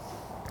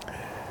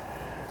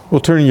Well,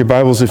 turn in your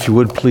Bibles, if you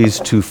would, please,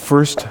 to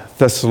 1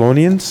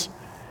 Thessalonians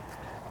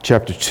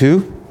chapter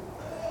 2.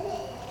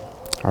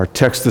 Our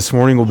text this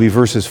morning will be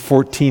verses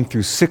 14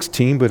 through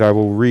 16, but I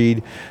will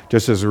read,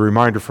 just as a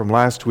reminder from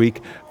last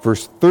week,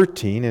 verse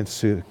 13, and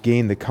to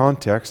gain the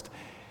context.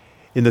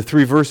 In the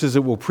three verses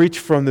that we'll preach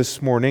from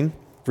this morning,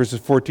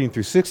 verses 14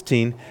 through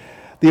 16,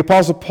 the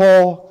Apostle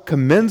Paul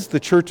commends the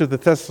church of the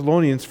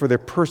Thessalonians for their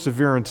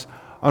perseverance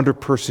under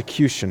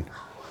persecution.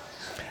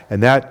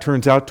 And that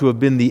turns out to have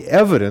been the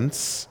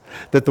evidence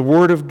that the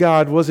Word of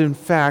God was in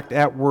fact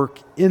at work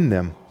in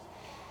them.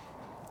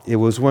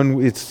 It's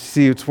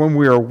when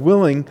we are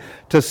willing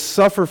to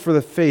suffer for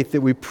the faith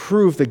that we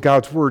prove that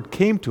God's Word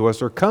came to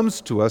us or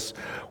comes to us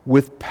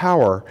with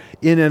power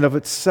in and of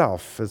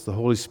itself, as the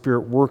Holy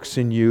Spirit works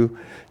in you,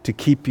 to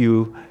keep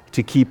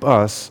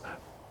us,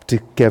 to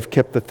have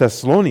kept the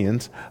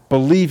Thessalonians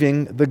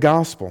believing the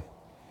gospel.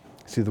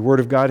 See, the Word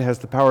of God has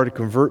the power to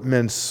convert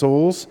men's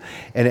souls,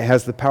 and it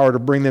has the power to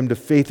bring them to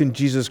faith in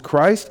Jesus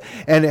Christ,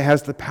 and it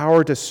has the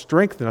power to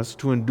strengthen us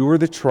to endure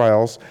the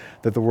trials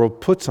that the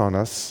world puts on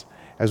us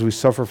as we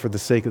suffer for the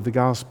sake of the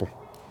gospel.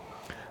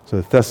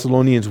 So the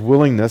Thessalonians'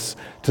 willingness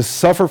to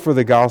suffer for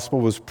the gospel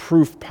was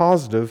proof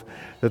positive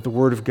that the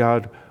Word of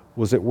God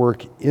was at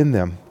work in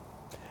them.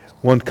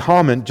 One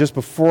comment, just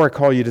before I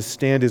call you to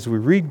stand as we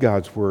read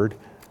God's Word,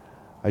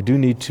 I do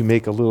need to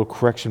make a little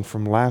correction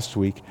from last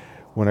week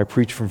when I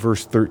preached from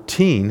verse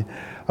 13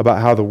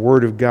 about how the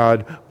Word of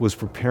God was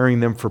preparing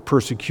them for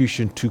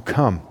persecution to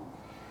come.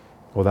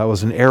 Well, that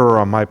was an error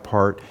on my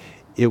part.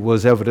 It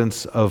was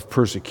evidence of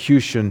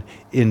persecution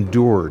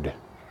endured.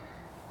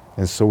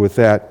 And so with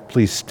that,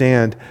 please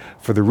stand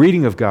for the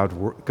reading of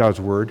God's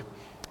Word,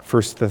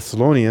 1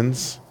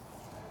 Thessalonians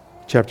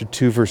chapter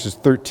 2, verses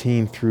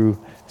 13 through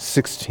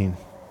 16.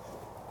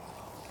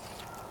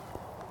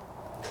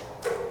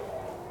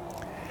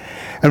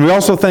 And we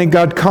also thank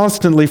God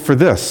constantly for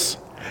this,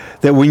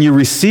 that when you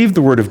received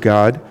the Word of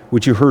God,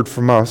 which you heard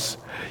from us,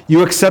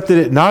 you accepted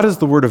it not as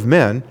the word of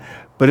men,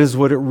 but as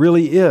what it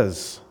really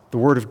is, the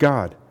Word of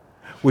God,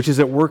 which is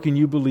at work in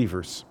you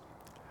believers.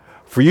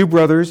 For you,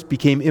 brothers,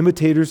 became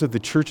imitators of the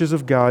churches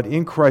of God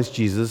in Christ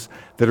Jesus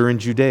that are in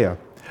Judea.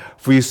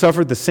 For you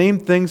suffered the same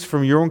things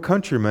from your own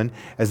countrymen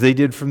as they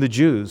did from the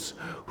Jews,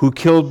 who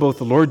killed both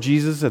the Lord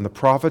Jesus and the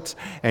prophets,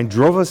 and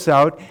drove us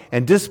out,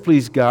 and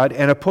displeased God,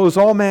 and opposed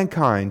all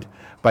mankind,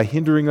 by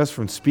hindering us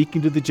from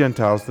speaking to the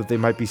Gentiles that they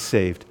might be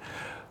saved,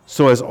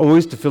 so as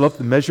always to fill up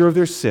the measure of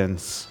their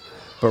sins.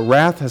 But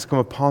wrath has come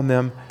upon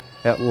them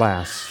at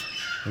last.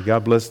 May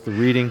God bless the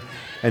reading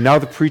and now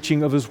the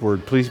preaching of His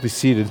Word. Please be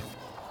seated.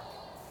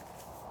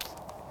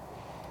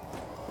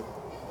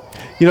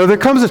 You know, there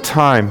comes a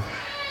time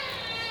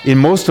in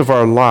most of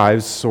our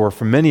lives, or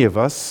for many of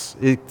us,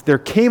 there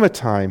came a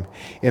time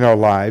in our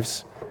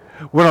lives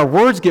when our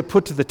words get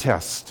put to the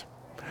test.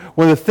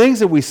 When the things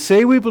that we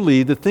say we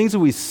believe, the things that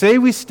we say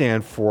we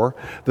stand for,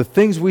 the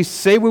things we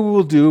say we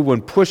will do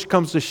when push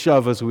comes to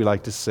shove, as we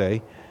like to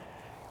say,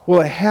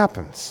 well, it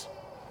happens.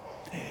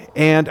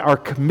 And our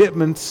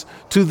commitments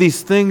to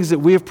these things that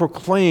we have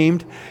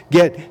proclaimed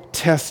get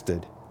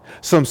tested.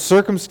 Some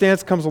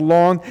circumstance comes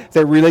along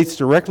that relates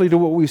directly to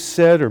what we've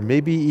said, or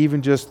maybe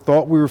even just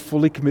thought we were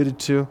fully committed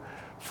to.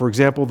 For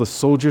example, the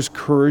soldier's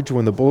courage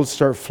when the bullets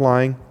start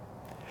flying.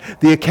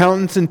 The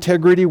accountant's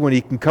integrity when he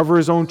can cover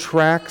his own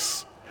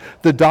tracks.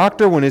 The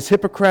doctor, when his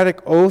Hippocratic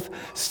oath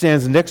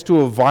stands next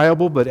to a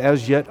viable but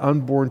as yet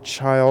unborn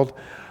child.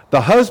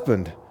 The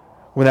husband,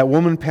 when that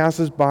woman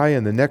passes by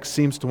and the next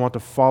seems to want to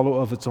follow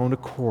of its own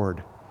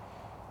accord.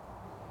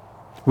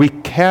 We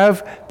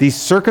have these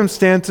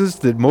circumstances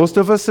that most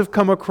of us have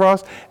come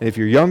across, and if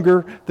you're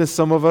younger than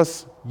some of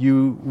us,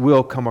 you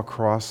will come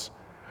across,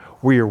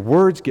 where your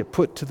words get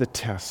put to the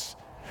test.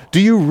 Do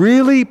you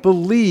really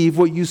believe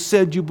what you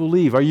said you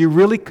believe? Are you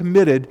really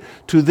committed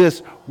to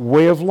this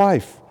way of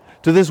life?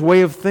 To this way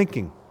of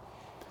thinking,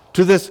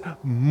 to this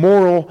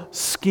moral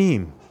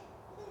scheme?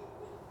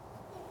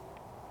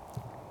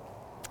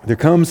 There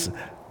comes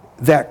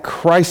that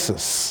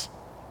crisis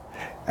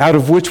out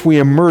of which we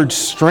emerge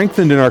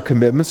strengthened in our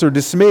commitments or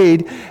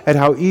dismayed at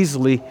how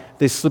easily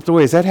they slipped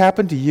away. Has that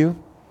happened to you?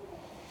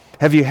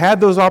 Have you had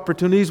those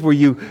opportunities where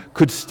you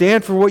could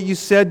stand for what you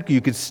said,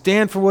 you could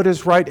stand for what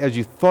is right as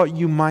you thought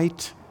you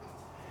might,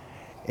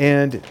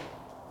 and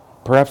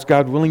perhaps,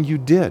 God willing, you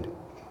did,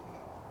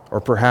 or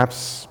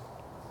perhaps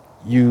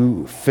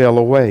you fell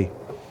away?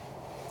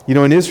 You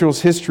know, in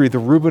Israel's history, the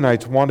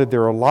Reubenites wanted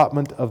their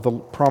allotment of the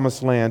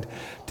promised land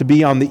to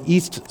be on the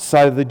east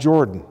side of the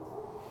Jordan,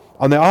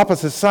 on the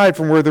opposite side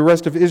from where the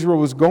rest of Israel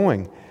was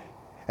going.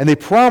 And they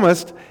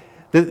promised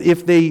that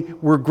if they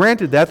were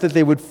granted that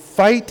they would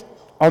fight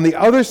on the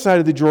other side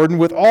of the Jordan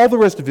with all the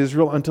rest of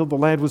Israel until the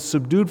land was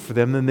subdued for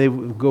them. Then they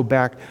would go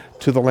back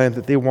to the land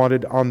that they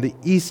wanted on the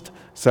east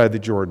side of the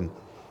Jordan.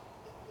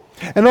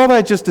 And all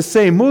that just to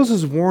say,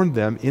 Moses warned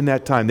them in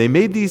that time. They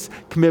made these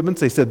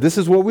commitments. They said, this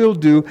is what we'll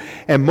do.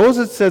 And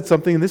Moses said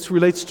something, and this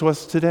relates to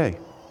us today.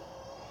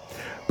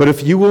 But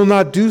if you will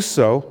not do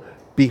so,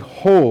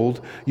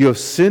 Behold, you have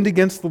sinned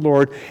against the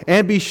Lord,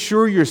 and be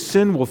sure your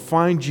sin will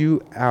find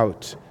you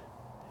out.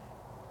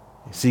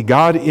 See,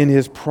 God in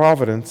His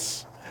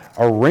providence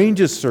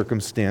arranges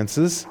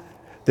circumstances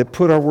that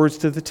put our words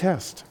to the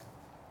test.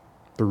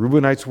 The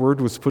Reubenites'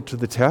 word was put to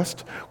the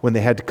test when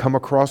they had to come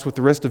across with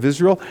the rest of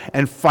Israel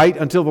and fight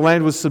until the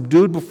land was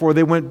subdued before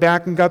they went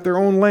back and got their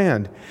own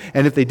land.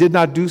 And if they did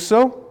not do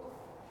so,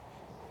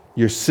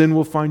 your sin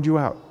will find you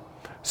out.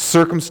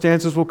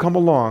 Circumstances will come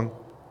along,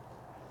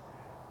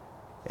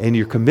 and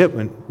your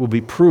commitment will be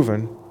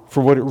proven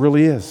for what it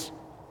really is.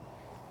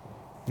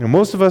 Now,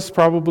 most of us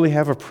probably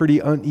have a pretty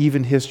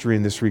uneven history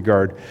in this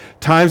regard.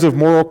 Times of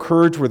moral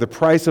courage where the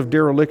price of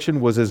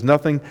dereliction was as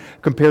nothing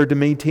compared to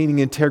maintaining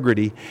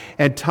integrity,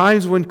 and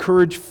times when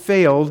courage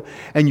failed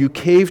and you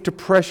caved to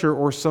pressure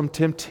or some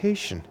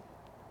temptation.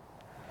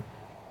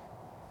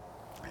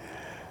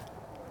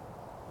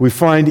 We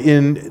find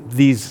in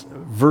these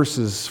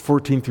verses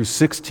 14 through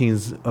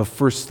 16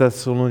 of 1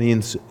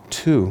 Thessalonians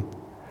 2,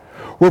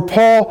 where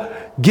Paul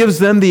gives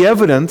them the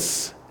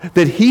evidence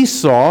that he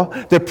saw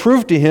that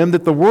proved to him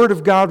that the Word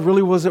of God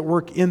really was at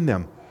work in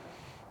them.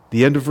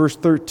 The end of verse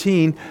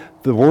 13,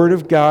 the Word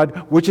of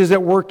God which is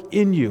at work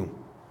in you.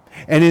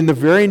 And in the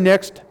very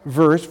next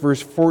verse,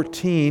 verse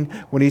 14,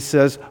 when he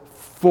says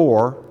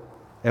for,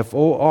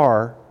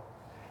 F-O-R,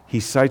 he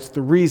cites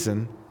the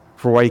reason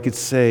for why he could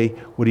say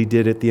what he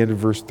did at the end of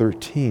verse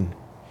 13.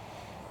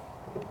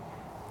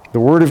 The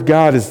Word of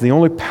God is the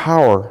only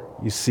power,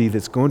 you see,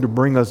 that's going to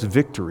bring us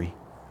victory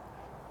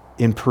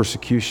in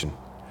persecution.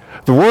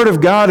 The Word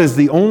of God is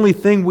the only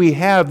thing we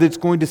have that's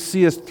going to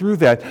see us through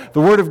that.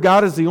 The Word of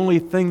God is the only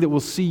thing that will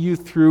see you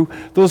through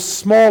those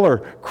smaller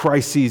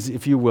crises,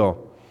 if you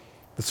will.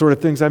 The sort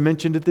of things I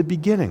mentioned at the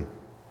beginning.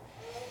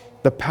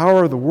 The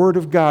power of the Word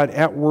of God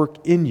at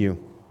work in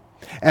you,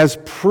 as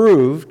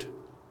proved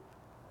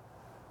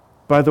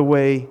by the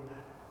way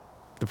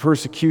the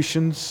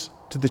persecutions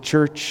to the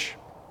church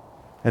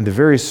and the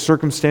various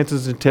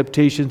circumstances and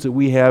temptations that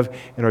we have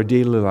in our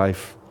daily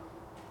life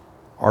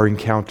are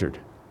encountered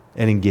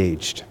and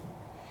engaged.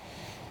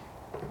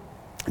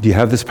 Do you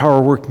have this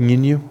power working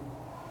in you?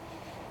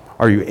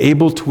 Are you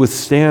able to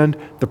withstand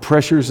the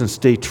pressures and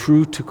stay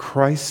true to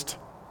Christ?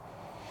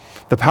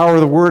 The power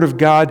of the Word of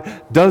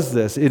God does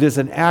this. It is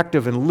an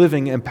active and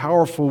living and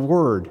powerful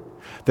Word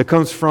that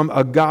comes from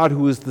a God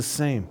who is the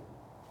same.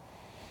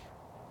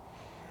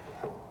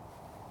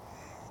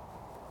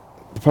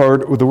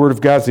 The Word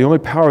of God is the only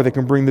power that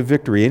can bring the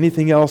victory.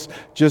 Anything else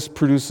just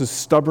produces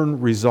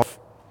stubborn resolve.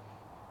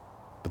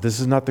 But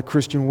this is not the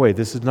Christian way.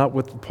 This is not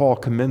what Paul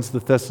commends the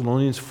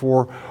Thessalonians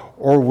for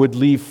or would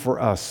leave for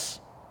us.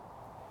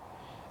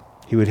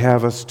 He would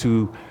have us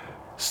to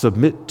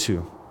submit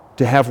to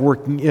have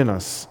working in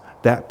us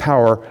that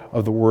power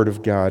of the Word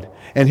of God.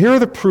 And here are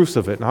the proofs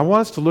of it. And I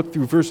want us to look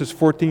through verses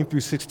 14 through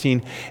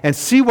 16 and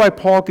see why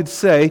Paul could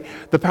say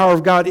the power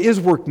of God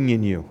is working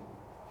in you.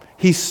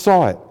 He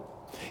saw it.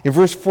 In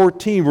verse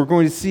 14, we're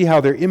going to see how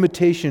their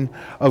imitation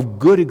of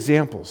good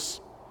examples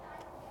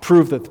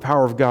prove that the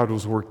power of God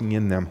was working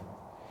in them.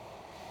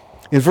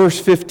 In verse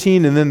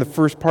 15 and then the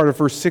first part of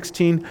verse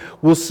 16,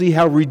 we'll see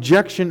how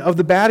rejection of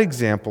the bad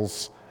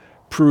examples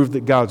proved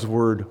that God's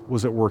Word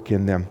was at work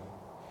in them.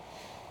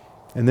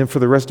 And then for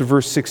the rest of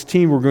verse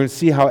 16, we're going to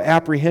see how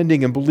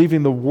apprehending and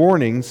believing the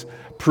warnings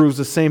proves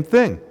the same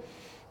thing,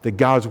 that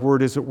God's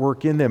Word is at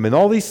work in them. And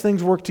all these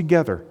things work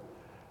together.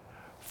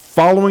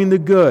 Following the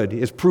good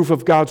is proof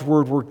of God's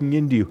Word working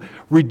into you.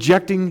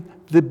 Rejecting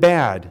the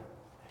bad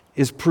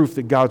is proof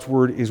that God's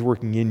Word is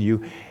working in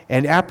you.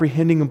 And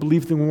apprehending and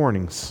believing the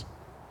warnings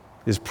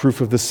is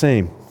proof of the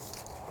same.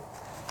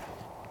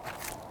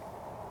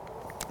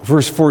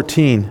 Verse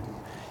 14,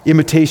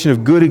 imitation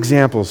of good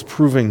examples,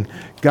 proving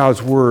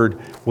God's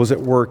Word was at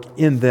work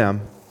in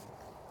them,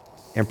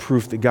 and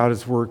proof that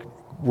God's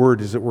Word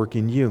is at work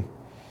in you.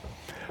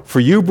 For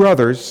you,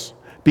 brothers,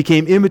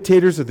 became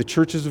imitators of the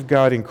churches of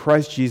God in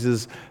Christ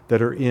Jesus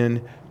that are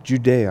in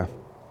Judea.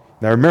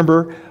 Now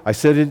remember, I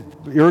said it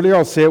earlier,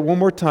 I'll say it one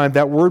more time.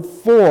 That word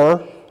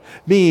for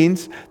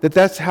means that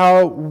that's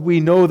how we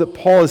know that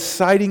Paul is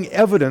citing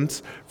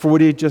evidence for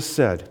what he had just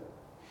said.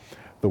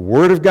 The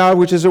Word of God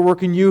which is at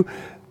work in you,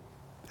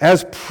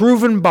 as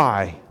proven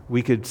by,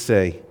 we could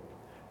say,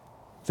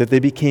 that they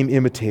became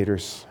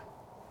imitators.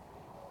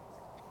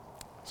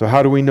 So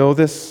how do we know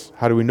this?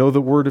 How do we know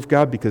the Word of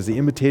God? Because they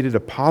imitated a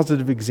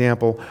positive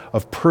example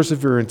of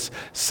perseverance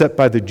set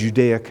by the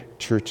Judaic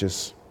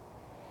churches.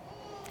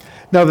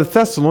 Now, the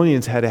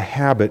Thessalonians had a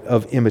habit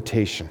of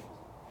imitation.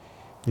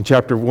 In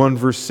chapter 1,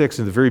 verse 6,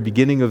 in the very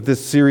beginning of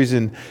this series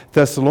in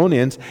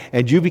Thessalonians,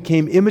 and you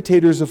became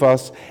imitators of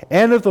us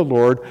and of the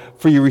Lord,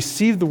 for you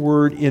received the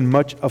word in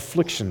much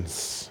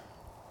afflictions.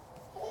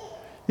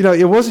 You know,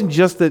 it wasn't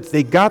just that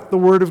they got the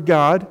Word of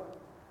God,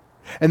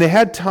 and they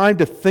had time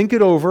to think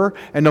it over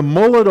and to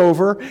mull it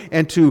over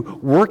and to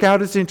work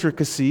out its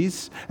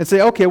intricacies and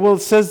say, okay, well, it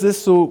says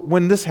this, so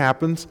when this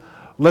happens,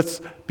 let's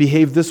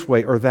behave this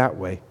way or that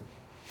way.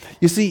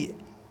 You see,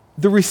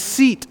 the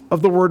receipt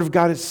of the Word of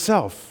God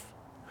itself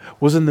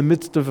was in the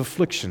midst of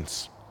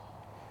afflictions.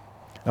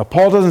 Now,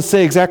 Paul doesn't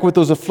say exactly what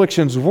those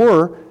afflictions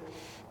were,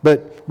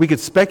 but we could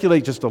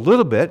speculate just a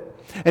little bit.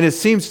 And it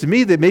seems to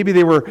me that maybe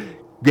they were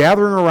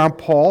gathering around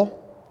Paul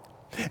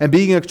and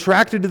being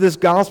attracted to this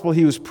gospel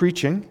he was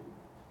preaching.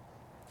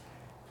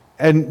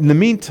 And in the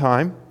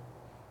meantime,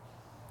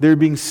 they were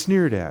being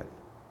sneered at.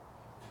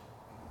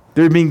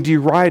 They were being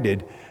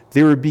derided.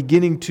 They were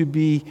beginning to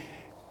be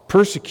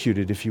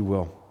persecuted, if you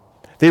will.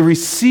 They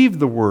received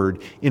the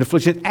word in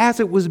affliction as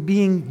it was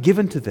being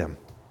given to them.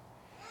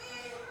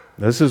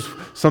 This is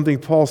something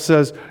Paul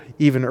says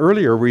even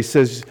earlier, where he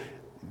says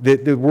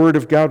that the word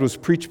of God was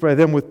preached by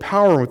them with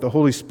power and with the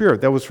Holy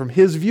Spirit. That was from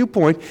his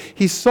viewpoint.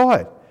 He saw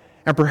it.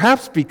 And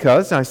perhaps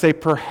because, and I say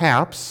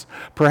perhaps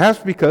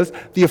because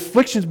the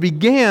afflictions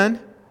began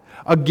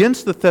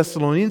against the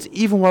Thessalonians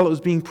even while it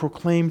was being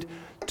proclaimed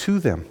to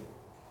them.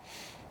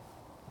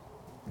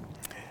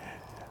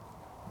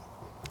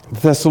 The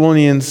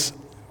Thessalonians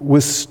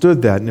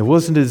withstood that, and it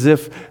wasn't as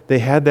if they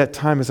had that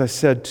time, as I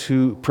said,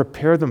 to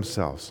prepare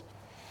themselves.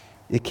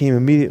 It came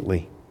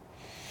immediately.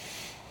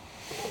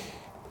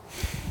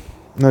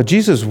 Now,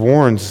 Jesus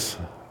warns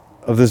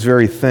of this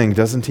very thing,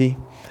 doesn't he?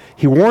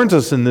 He warns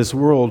us in this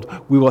world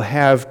we will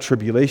have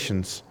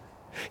tribulations.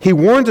 He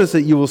warns us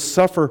that you will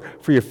suffer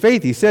for your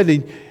faith. He said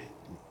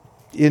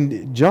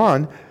in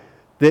John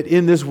that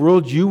in this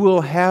world you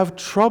will have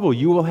trouble,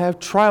 you will have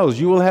trials,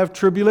 you will have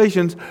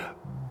tribulations,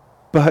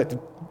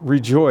 but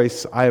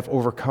rejoice, I have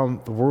overcome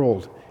the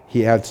world.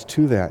 He adds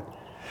to that.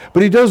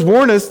 But he does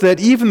warn us that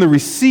even the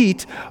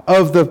receipt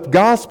of the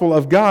gospel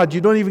of God,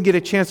 you don't even get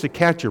a chance to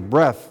catch your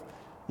breath,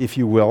 if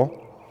you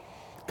will,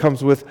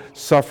 comes with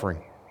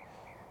suffering,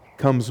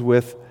 comes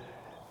with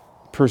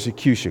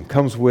persecution,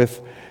 comes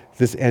with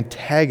this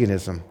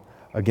antagonism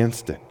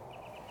against it.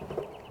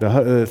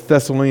 The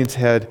Thessalonians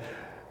had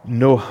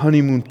no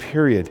honeymoon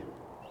period.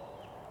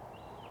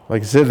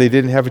 Like I said, they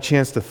didn't have a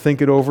chance to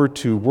think it over,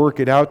 to work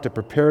it out, to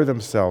prepare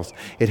themselves.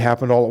 It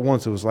happened all at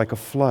once. It was like a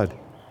flood.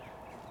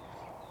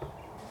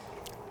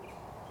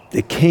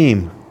 It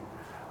came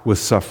with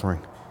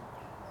suffering.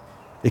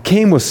 It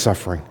came with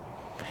suffering.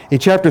 In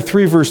chapter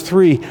 3, verse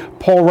 3,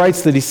 Paul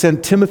writes that he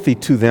sent Timothy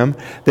to them,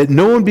 that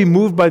no one be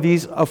moved by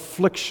these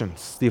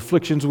afflictions, the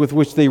afflictions with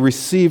which they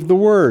received the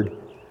word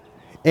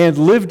and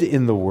lived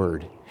in the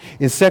word.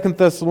 In 2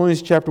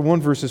 Thessalonians chapter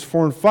 1, verses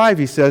 4 and 5,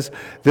 he says,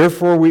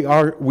 therefore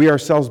we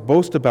ourselves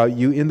boast about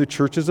you in the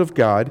churches of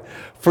God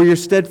for your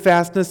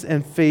steadfastness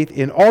and faith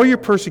in all your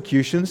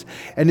persecutions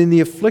and in the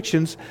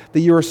afflictions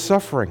that you are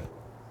suffering.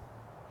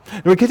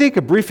 Now we can take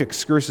a brief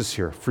excursus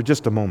here for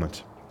just a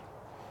moment.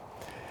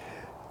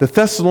 The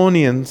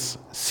Thessalonians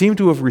seem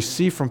to have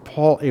received from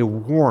Paul a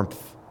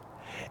warmth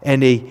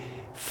and a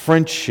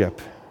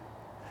friendship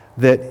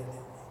that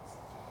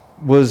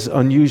was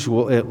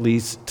unusual, at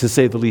least, to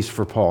say the least,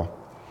 for Paul.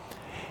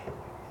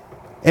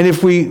 And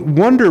if we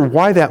wonder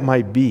why that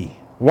might be,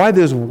 why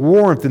this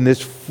warmth and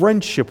this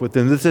friendship with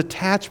them, this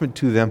attachment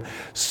to them,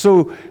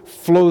 so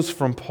flows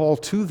from Paul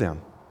to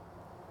them,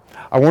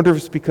 I wonder if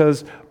it's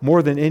because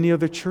more than any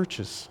other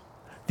churches,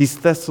 these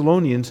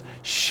Thessalonians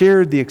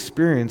shared the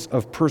experience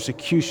of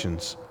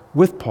persecutions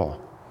with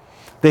Paul.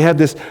 They had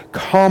this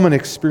common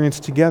experience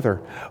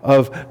together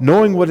of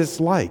knowing what it's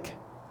like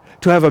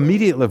to have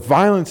immediate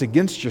violence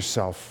against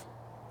yourself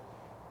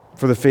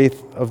for the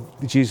faith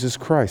of Jesus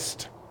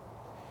Christ.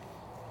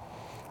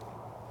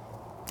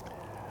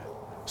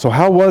 So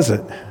how was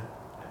it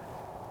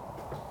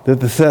that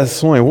the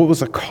Thessalonians, what was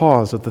the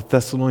cause of the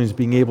Thessalonians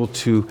being able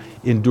to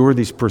endure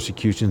these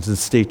persecutions and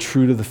stay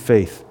true to the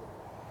faith?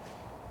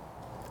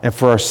 And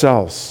for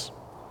ourselves,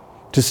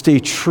 to stay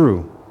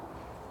true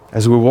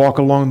as we walk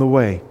along the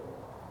way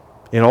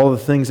in all the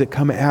things that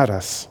come at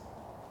us.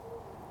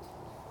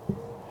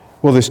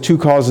 Well, there's two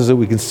causes that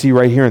we can see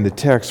right here in the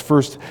text.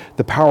 First,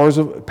 the power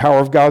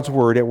of God's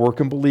word at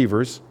work in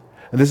believers.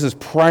 And this is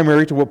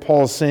primary to what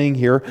Paul is saying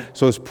here.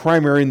 So it's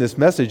primary in this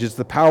message. It's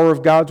the power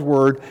of God's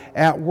word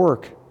at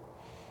work.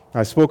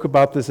 I spoke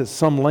about this at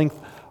some length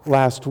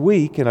last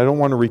week, and I don't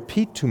want to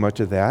repeat too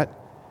much of that,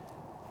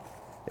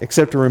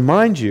 except to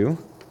remind you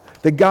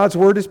that God's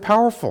word is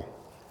powerful.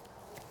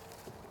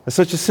 It's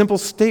such a simple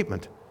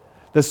statement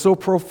that's so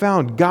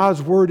profound.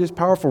 God's word is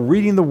powerful.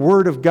 Reading the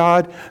word of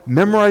God,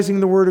 memorizing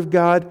the word of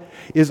God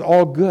is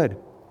all good.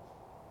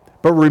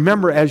 But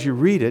remember, as you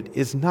read it,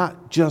 it's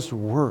not just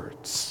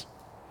words.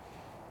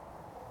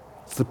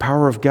 It's the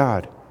power of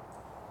God.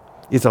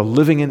 It's a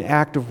living and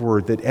active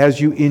word that as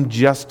you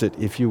ingest it,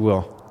 if you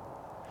will,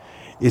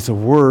 it's a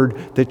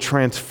word that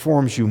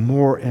transforms you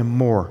more and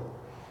more.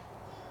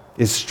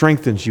 It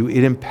strengthens you.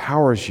 It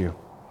empowers you.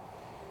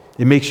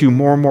 It makes you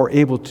more and more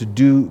able to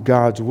do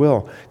God's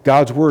will.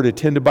 God's word,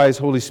 attended by His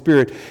Holy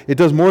Spirit, it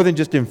does more than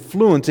just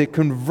influence, it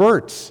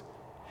converts.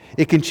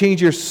 It can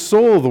change your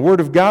soul, the word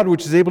of God,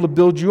 which is able to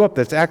build you up.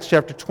 That's Acts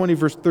chapter 20,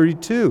 verse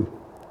 32.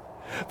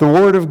 The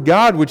word of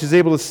God, which is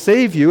able to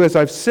save you, as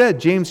I've said,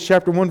 James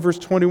chapter 1, verse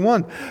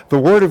 21. The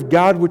word of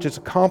God, which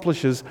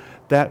accomplishes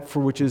that for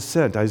which it is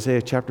sent,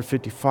 Isaiah chapter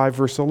 55,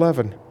 verse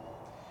 11.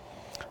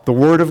 The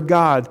word of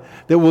God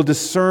that will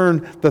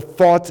discern the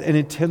thoughts and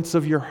intents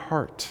of your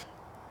heart.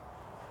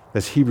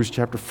 That's Hebrews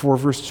chapter 4,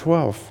 verse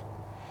 12.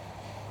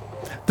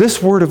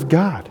 This Word of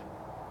God,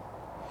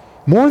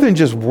 more than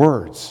just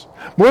words,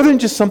 more than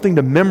just something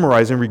to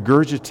memorize and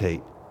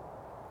regurgitate,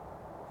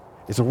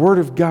 is a Word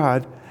of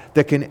God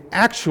that can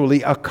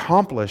actually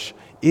accomplish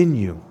in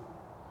you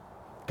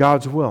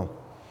God's will.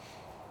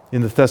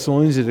 In the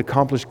Thessalonians, it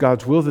accomplished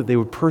God's will that they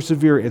would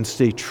persevere and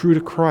stay true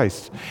to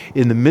Christ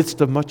in the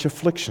midst of much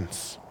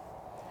afflictions.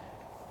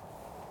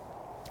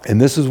 And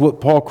this is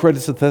what Paul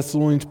credits the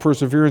Thessalonians'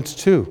 perseverance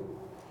to.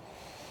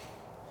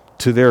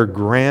 To their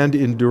grand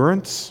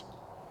endurance?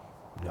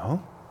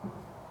 No.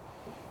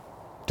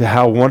 To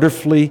how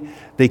wonderfully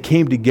they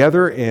came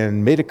together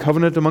and made a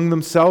covenant among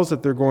themselves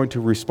that they're going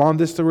to respond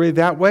this way,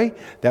 that way?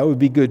 That would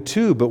be good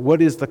too. But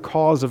what is the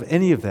cause of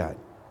any of that?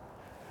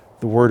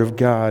 The Word of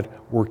God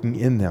working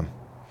in them.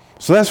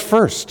 So that's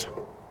first.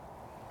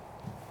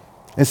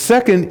 And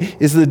second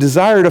is the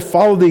desire to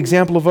follow the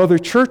example of other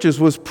churches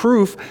was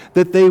proof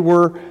that they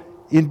were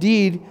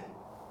indeed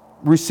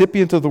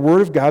recipients of the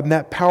Word of God and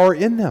that power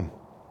in them.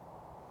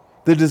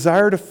 The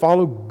desire to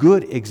follow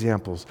good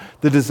examples.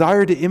 The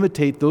desire to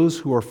imitate those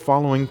who are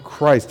following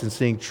Christ and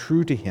staying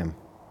true to Him.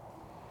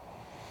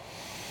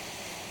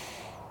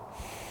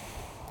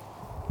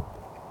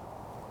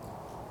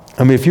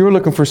 I mean, if you were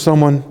looking for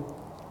someone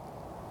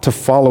to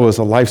follow as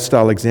a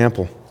lifestyle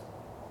example,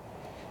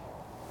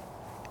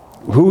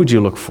 who would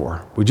you look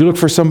for? Would you look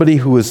for somebody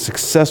who is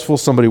successful,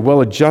 somebody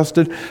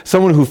well-adjusted,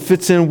 someone who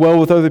fits in well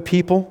with other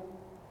people?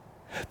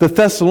 The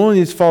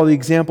Thessalonians follow the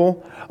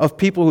example of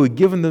people who had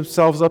given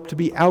themselves up to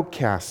be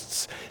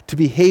outcasts, to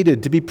be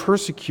hated, to be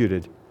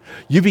persecuted.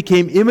 You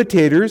became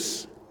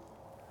imitators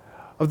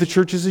of the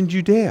churches in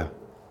Judea.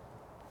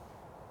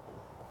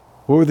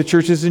 What were the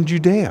churches in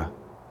Judea?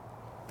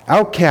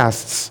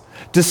 Outcasts,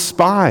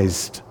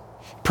 despised,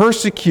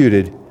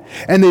 persecuted.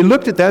 And they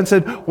looked at that and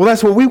said, well,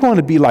 that's what we want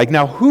to be like.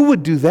 Now, who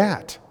would do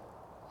that?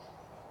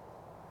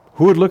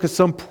 Who would look at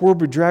some poor,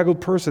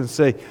 bedraggled person and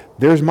say,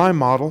 there's my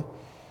model?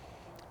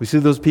 We see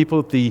those people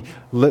at the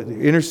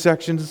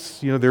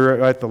intersections,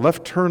 they're at the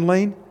left turn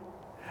lane,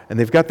 and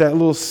they've got that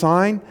little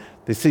sign.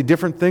 They say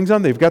different things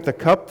on. They've got the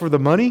cup for the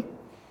money,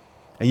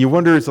 and you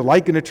wonder, is the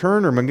light going to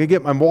turn, or am I going to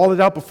get my wallet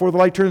out before the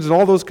light turns, and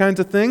all those kinds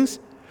of things?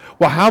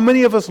 Well, how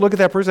many of us look at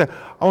that person and say,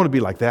 I want to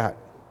be like that?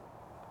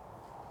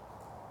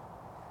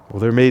 Well,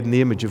 they're made in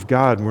the image of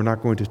God, and we're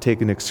not going to take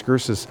an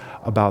excursus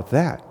about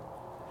that.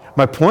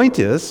 My point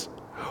is,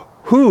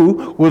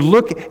 who would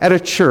look at a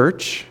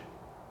church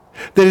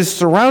that is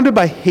surrounded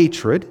by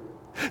hatred,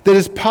 that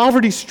is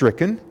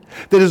poverty-stricken,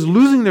 that is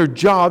losing their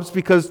jobs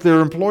because their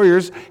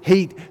employers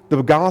hate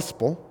the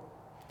gospel,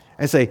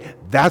 and say,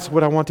 that's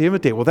what I want to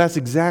imitate? Well, that's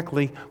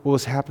exactly what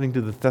was happening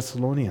to the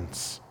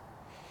Thessalonians.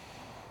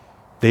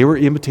 They were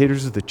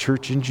imitators of the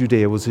church in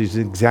Judea. It was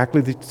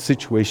exactly the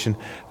situation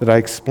that I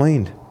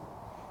explained.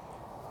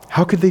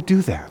 How could they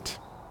do that?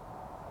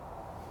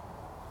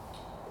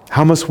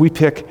 How must we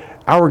pick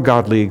our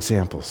godly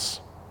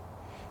examples?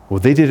 Well,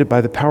 they did it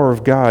by the power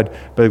of God,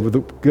 by the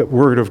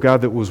Word of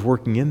God that was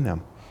working in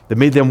them, that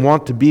made them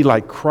want to be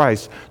like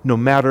Christ no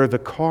matter the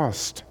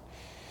cost.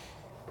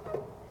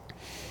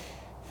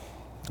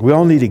 We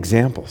all need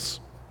examples.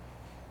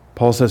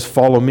 Paul says,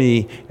 follow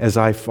me as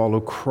I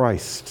follow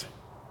Christ.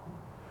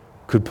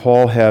 Could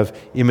Paul have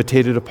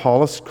imitated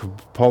Apollos? Could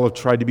Paul have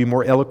tried to be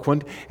more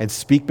eloquent and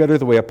speak better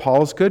the way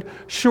Apollos could?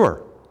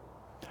 Sure.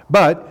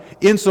 But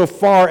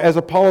insofar as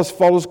Apollos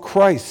follows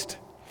Christ,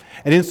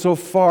 and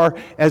insofar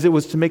as it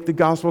was to make the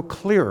gospel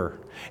clearer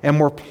and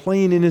more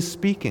plain in his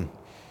speaking,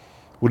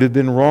 would it have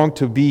been wrong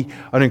to be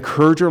an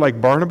encourager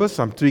like Barnabas?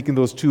 I'm speaking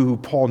those two who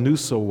Paul knew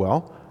so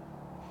well.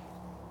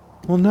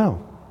 Well,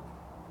 no.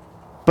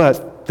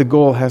 But the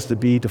goal has to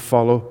be to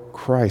follow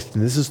Christ.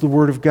 And this is the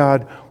Word of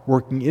God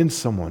working in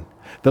someone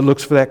that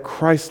looks for that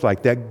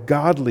Christ-like, that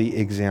godly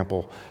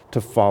example to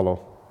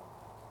follow.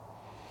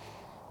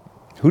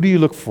 Who do you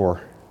look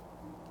for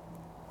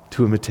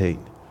to imitate?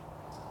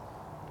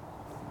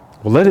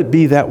 Well, let it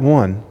be that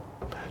one,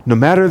 no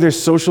matter their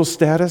social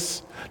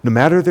status, no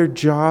matter their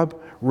job,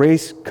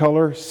 race,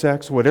 color,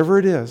 sex, whatever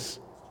it is,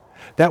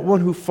 that one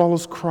who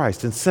follows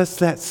Christ and sets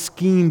that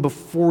scheme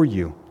before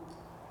you,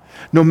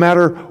 no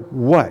matter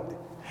what.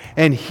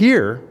 And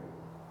here,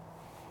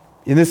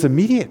 in this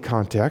immediate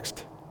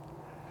context,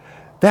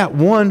 that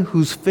one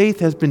whose faith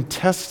has been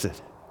tested,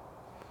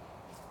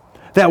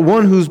 that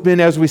one who's been,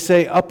 as we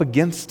say, up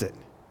against it,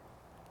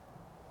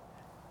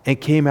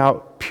 and came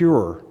out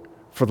purer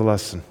for the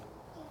lesson.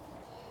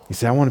 You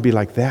say, I want to be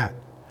like that,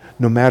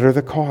 no matter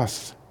the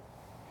cost.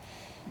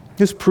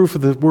 This proof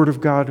of the Word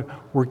of God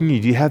working in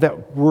you. Do you have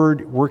that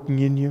Word working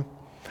in you?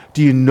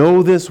 Do you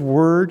know this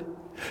Word?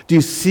 Do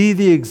you see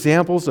the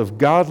examples of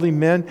godly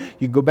men?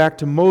 You go back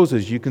to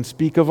Moses. You can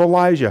speak of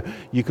Elijah.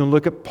 You can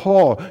look at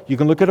Paul. You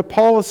can look at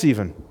Apollos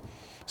even.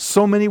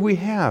 So many we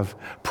have.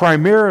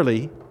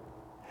 Primarily,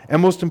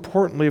 and most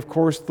importantly, of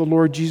course, the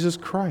Lord Jesus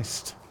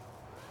Christ.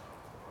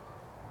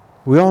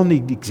 We all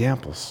need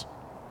examples.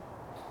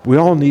 We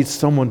all need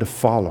someone to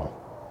follow.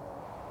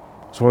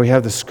 That's why we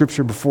have the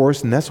Scripture before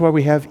us, and that's why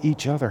we have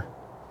each other.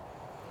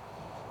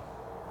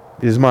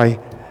 It is my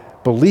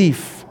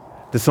belief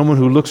that someone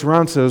who looks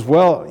around says,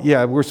 well,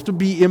 yeah, we're to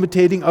be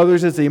imitating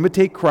others as they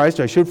imitate Christ.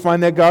 I should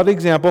find that godly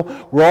example.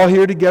 We're all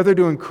here together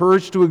to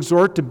encourage, to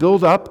exhort, to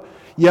build up.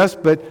 Yes,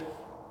 but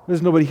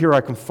there's nobody here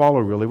I can follow,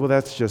 really. Well,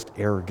 that's just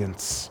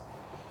arrogance.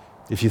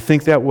 If you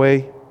think that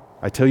way,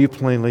 I tell you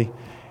plainly,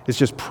 it's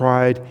just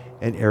pride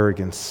and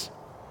arrogance.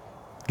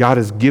 God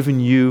has given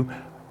you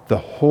the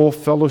whole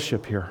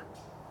fellowship here.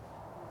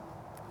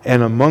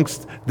 And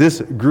amongst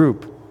this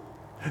group,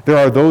 there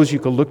are those you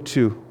can look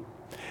to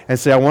and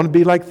say, I want to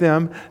be like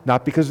them,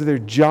 not because of their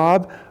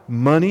job,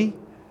 money,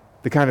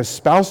 the kind of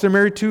spouse they're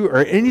married to,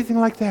 or anything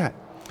like that,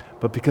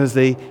 but because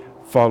they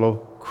follow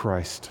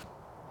Christ.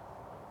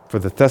 For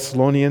the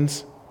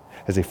Thessalonians,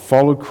 as they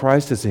followed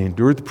Christ, as they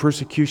endured the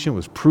persecution, it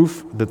was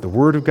proof that the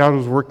Word of God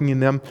was working in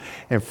them.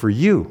 And for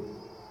you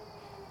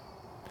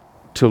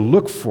to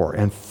look for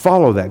and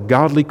follow that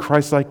godly,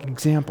 Christ-like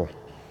example,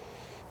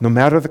 no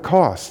matter the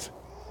cost,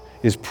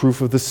 is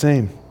proof of the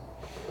same.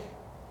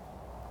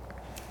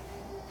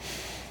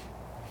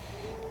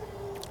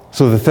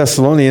 So the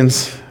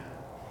Thessalonians,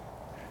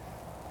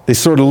 they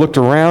sort of looked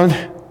around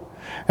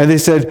and they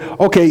said,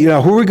 okay, who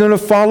are we going to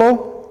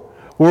follow?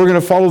 Well, we're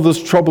going to follow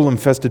those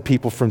trouble-infested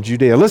people from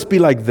Judea. Let's be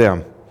like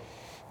them,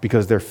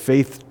 because their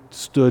faith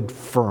stood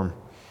firm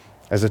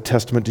as a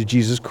testament to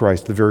Jesus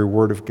Christ, the very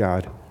Word of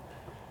God.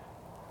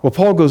 Well,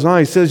 Paul goes on,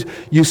 he says,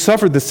 you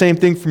suffered the same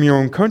thing from your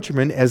own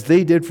countrymen as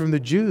they did from the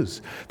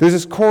Jews. There's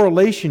this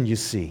correlation, you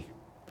see,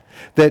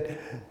 that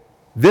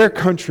their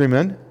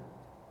countrymen,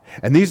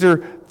 and these are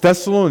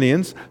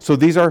Thessalonians, so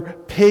these are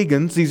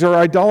pagans, these are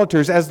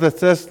idolaters, as the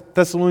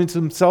Thessalonians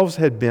themselves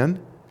had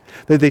been,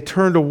 that they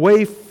turned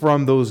away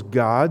from those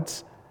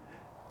gods.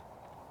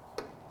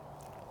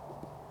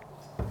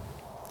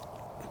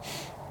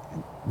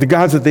 The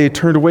gods that they had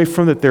turned away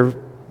from, that their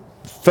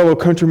fellow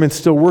countrymen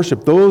still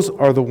worship, those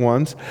are the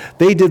ones.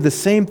 They did the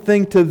same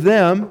thing to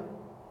them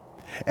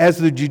as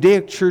the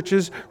Judaic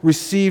churches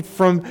received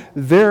from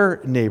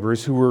their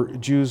neighbors, who were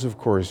Jews, of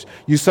course.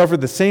 You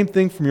suffered the same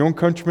thing from your own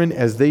countrymen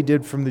as they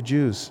did from the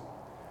Jews.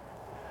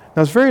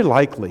 Now, it's very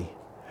likely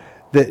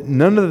that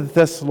none of the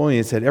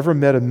Thessalonians had ever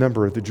met a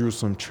member of the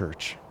Jerusalem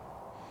church.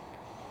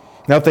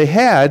 Now, if they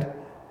had,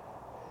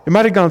 it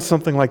might have gone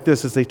something like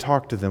this as they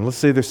talked to them. Let's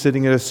say they're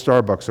sitting at a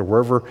Starbucks or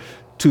wherever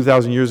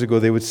 2,000 years ago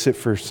they would sit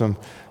for some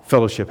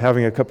fellowship,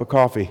 having a cup of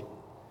coffee.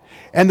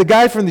 And the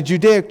guy from the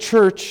Judaic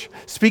church,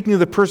 speaking of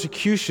the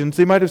persecutions,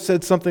 they might have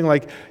said something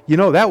like,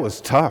 that was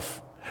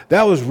tough.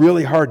 That was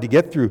really hard to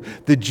get through.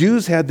 The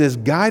Jews had this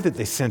guy that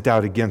they sent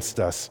out against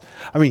us.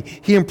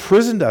 He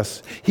imprisoned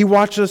us. He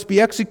watched us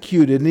be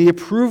executed, and he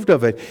approved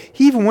of it.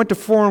 He even went to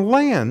foreign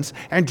lands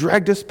and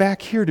dragged us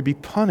back here to be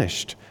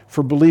punished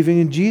for believing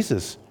in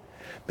Jesus.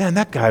 Man,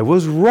 that guy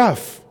was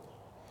rough.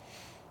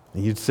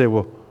 And you'd say,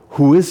 well,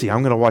 who is he?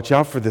 I'm going to watch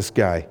out for this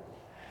guy.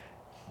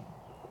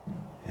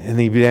 And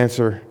he'd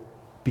answer,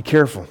 be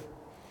careful.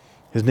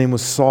 His name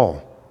was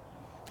Saul.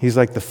 He's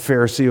like the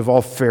Pharisee of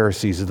all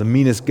Pharisees, the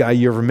meanest guy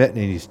you ever met, and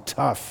he's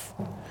tough.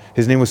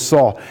 His name was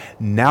Saul.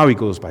 Now he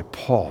goes by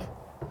Paul.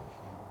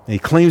 And he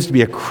claims to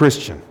be a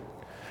Christian.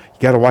 You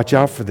got to watch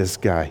out for this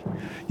guy.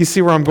 You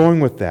see where I'm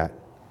going with that?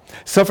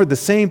 Suffered the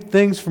same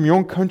things from your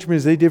own countrymen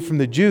as they did from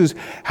the Jews.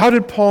 How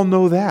did Paul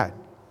know that?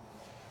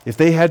 If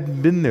they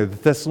hadn't been there, the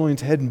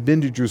Thessalonians hadn't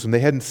been to Jerusalem, they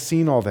hadn't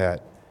seen all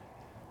that.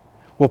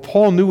 Well,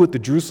 Paul knew what the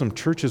Jerusalem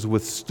churches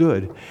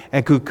withstood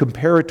and could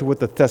compare it to what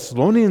the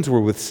Thessalonians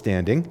were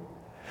withstanding,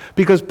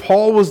 because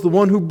Paul was the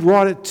one who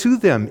brought it to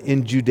them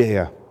in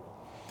Judea.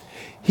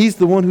 He's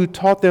the one who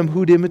taught them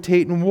who to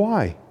imitate and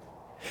why.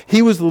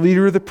 He was the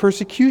leader of the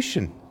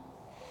persecution.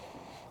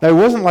 Now, it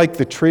wasn't like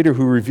the traitor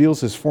who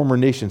reveals his former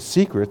nation's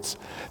secrets.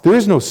 There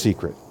is no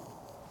secret.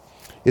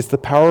 It's the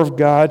power of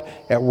God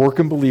at work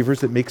in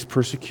believers that makes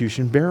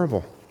persecution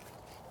bearable.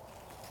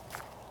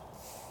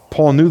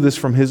 Paul knew this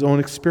from his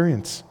own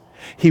experience.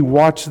 He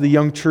watched the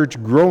young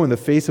church grow in the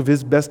face of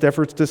his best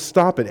efforts to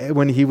stop it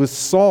when he was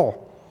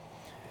Saul.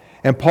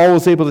 And Paul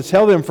was able to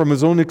tell them from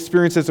his own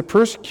experience as a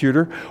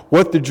persecutor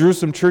what the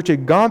Jerusalem church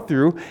had gone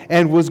through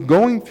and was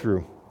going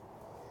through.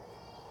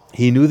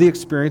 He knew the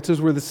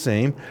experiences were the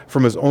same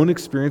from his own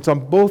experience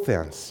on both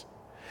ends.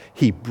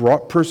 He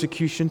brought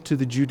persecution to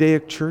the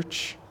Judaic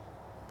church,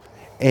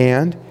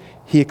 and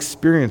he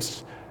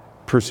experienced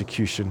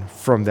persecution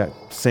from that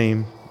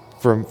same,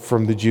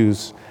 from the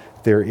Jews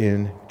there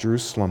in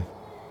Jerusalem.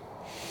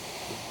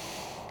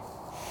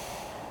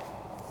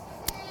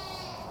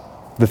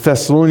 The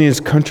Thessalonians'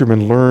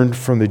 countrymen learned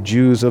from the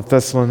Jews of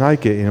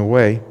Thessalonica in a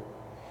way.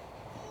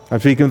 I'm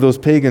speaking of those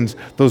pagans,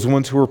 those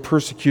ones who were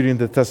persecuting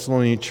the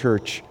Thessalonian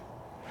church.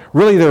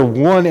 Really, they're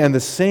one and the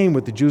same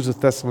with the Jews of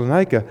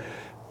Thessalonica.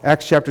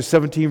 Acts chapter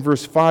 17,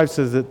 verse 5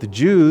 says that the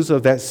Jews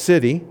of that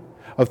city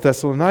of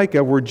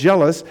Thessalonica were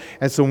jealous,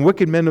 and some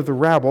wicked men of the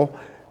rabble,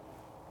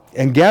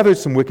 and gathered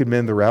some wicked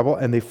men of the rabble,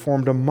 and they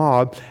formed a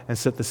mob and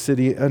set the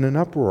city in an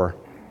uproar.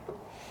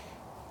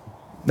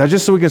 Now,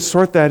 just so we can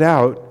sort that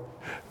out,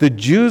 the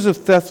Jews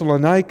of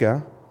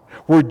Thessalonica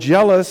were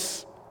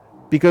jealous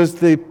because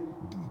the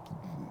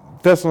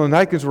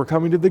Thessalonians were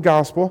coming to the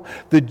gospel,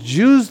 the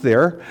Jews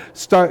there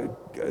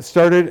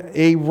started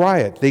a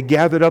riot. They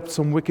gathered up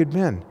some wicked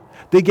men.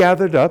 They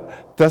gathered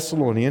up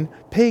Thessalonian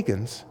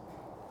pagans,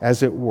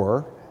 as it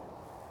were,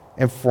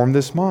 and formed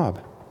this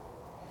mob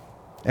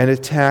and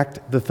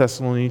attacked the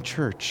Thessalonian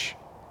church.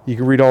 You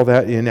can read all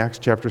that in Acts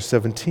chapter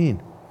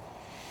 17.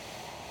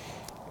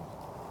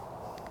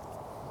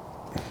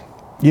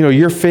 You know,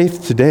 your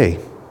faith today,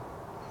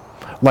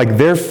 like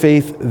their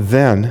faith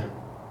then,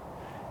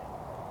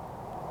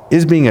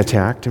 is being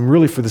attacked, and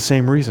really for the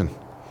same reason.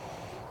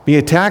 Being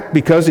attacked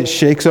because it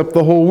shakes up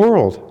the whole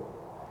world.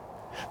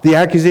 The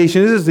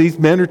accusation is these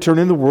men are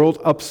turning the world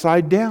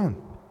upside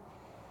down.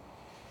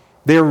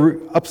 They're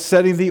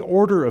upsetting the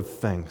order of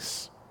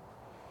things.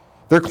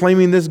 They're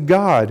claiming this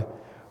God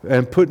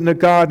and putting a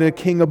God and a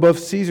king above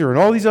Caesar and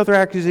all these other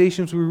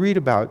accusations we read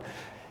about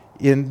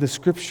in the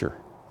Scripture.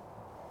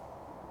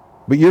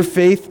 But your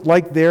faith,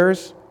 like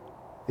theirs,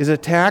 is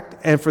attacked,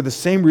 and for the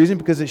same reason,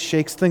 because it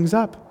shakes things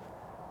up.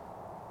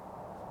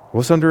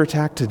 What's under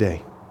attack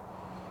today?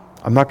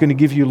 I'm not going to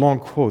give you long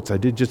quotes. I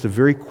did just a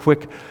very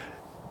quick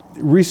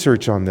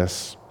research on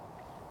this.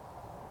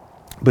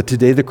 But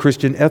today, the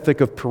Christian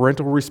ethic of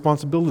parental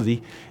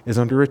responsibility is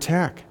under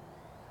attack.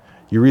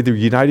 You read the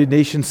United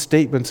Nations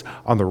statements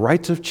on the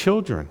rights of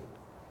children.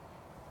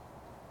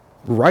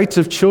 Rights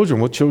of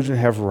children. Well, children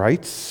have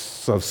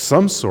rights of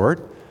some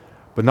sort,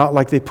 but not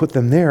like they put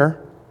them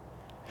there.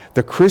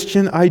 The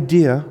Christian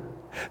idea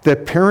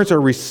that parents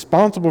are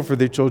responsible for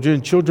their children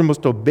and children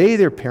must obey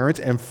their parents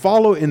and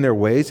follow in their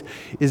ways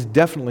is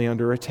definitely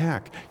under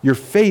attack. Your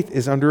faith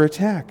is under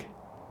attack.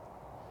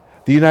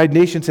 The United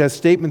Nations has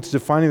statements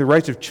defining the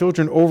rights of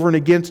children over and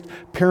against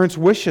parents'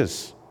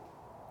 wishes.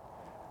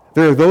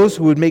 There are those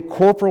who would make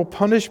corporal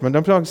punishment,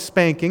 I'm talking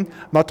spanking,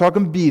 I'm not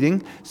talking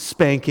beating,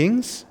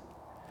 spankings,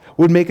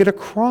 would make it a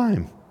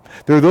crime.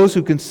 There are those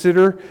who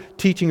consider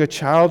teaching a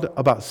child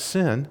about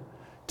sin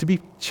to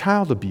be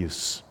child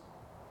abuse.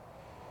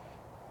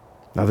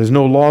 Now, there's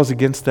no laws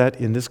against that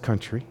in this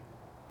country.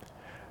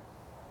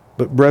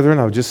 But brethren,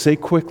 I'll just say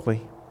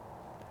quickly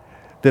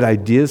that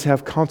ideas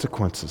have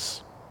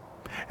consequences.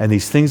 And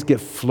these things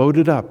get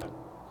floated up.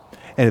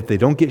 And if they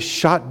don't get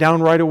shot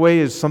down right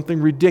away as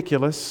something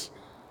ridiculous,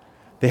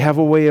 they have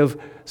a way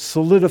of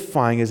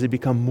solidifying as they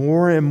become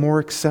more and more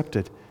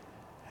accepted.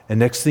 And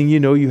next thing you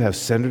know, you have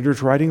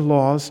senators writing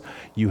laws,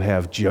 you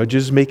have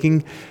judges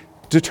making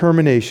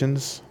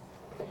determinations,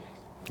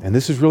 and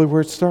this is really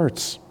where it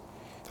starts.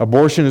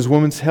 Abortion is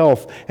women's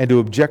health, and to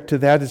object to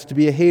that is to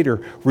be a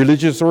hater.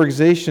 Religious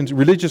organizations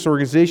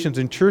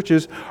and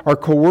churches are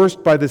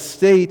coerced by the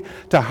state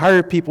to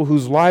hire people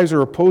whose lives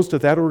are opposed to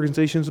that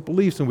organization's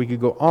beliefs, and we could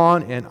go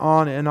on and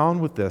on and on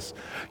with this.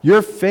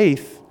 Your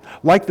faith,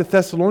 like the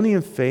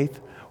Thessalonian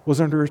faith,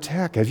 was under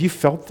attack. Have you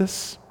felt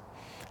this?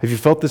 Have you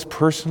felt this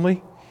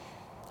personally?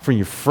 From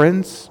your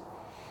friends,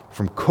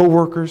 from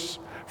coworkers,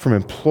 from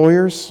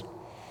employers?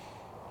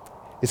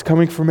 It's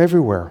coming from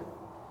everywhere.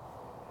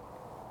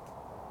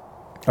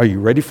 Are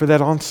you ready for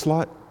that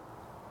onslaught?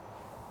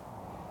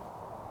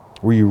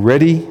 Were you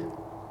ready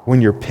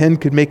when your pen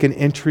could make an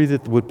entry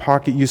that would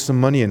pocket you some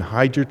money and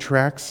hide your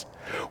tracks?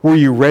 Were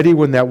you ready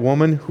when that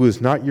woman who is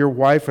not your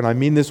wife, and I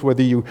mean this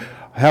whether you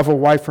have a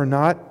wife or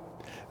not,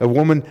 a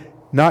woman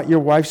not your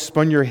wife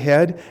spun your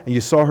head and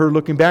you saw her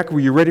looking back? Were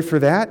you ready for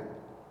that?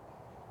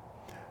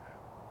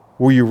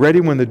 Were you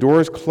ready when the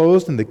door is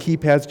closed and the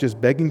keypad's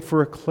just begging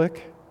for a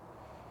click?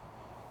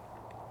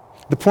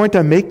 The point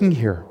I'm making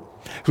here,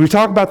 we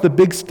talk about the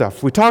big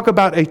stuff. We talk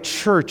about a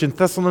church in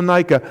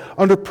Thessalonica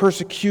under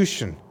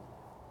persecution.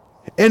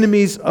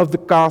 Enemies of the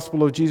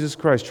gospel of Jesus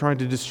Christ trying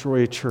to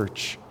destroy a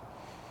church.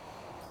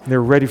 And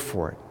they're ready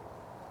for it.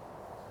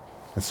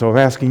 And so I'm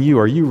asking you,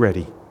 are you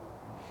ready?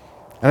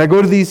 And I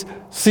go to these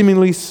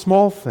seemingly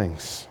small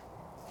things.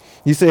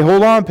 You say,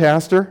 hold on,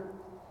 Pastor.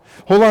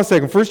 Hold on a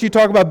second. First you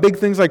talk about big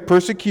things like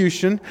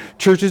persecution,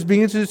 churches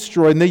being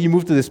destroyed, and then you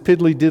move to this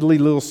piddly-diddly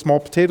little small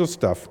potato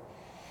stuff.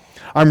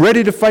 I'm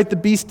ready to fight the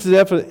beast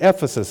at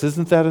Ephesus.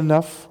 Isn't that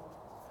enough?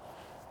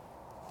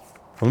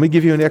 Let me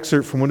give you an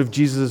excerpt from one of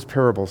Jesus'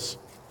 parables.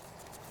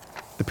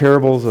 The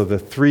parables of the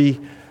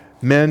 3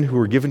 men who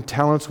were given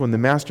talents when the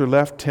master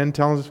left, 10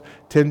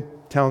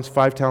 talents,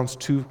 5 talents,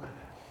 2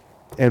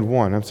 and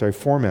 1.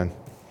 4 men.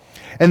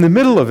 In the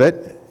middle of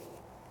it,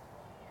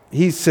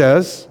 he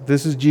says,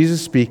 this is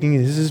Jesus speaking,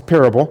 this is his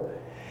parable,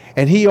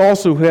 and he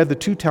also who had the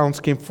 2 talents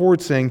came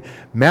forward saying,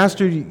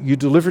 Master, you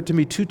delivered to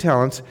me 2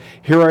 talents.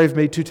 Here I have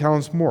made 2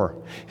 talents more.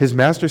 His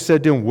master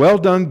said to him, Well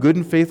done, good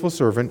and faithful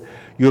servant.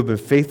 You have been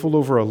faithful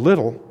over a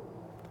little.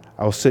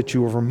 I will set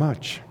you over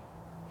much.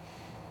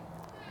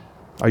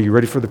 Are you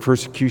ready for the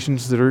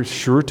persecutions that are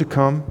sure to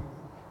come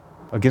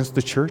against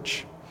the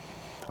church?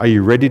 Are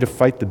you ready to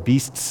fight the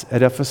beasts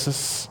at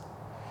Ephesus?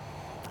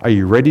 Are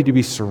you ready to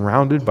be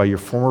surrounded by your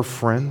former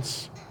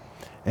friends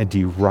and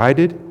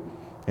derided?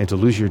 And to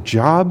lose your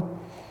job,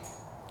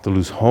 to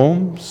lose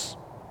homes,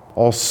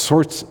 all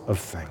sorts of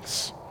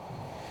things.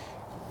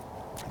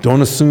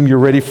 Don't assume you're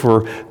ready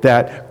for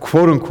that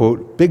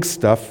quote-unquote big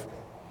stuff,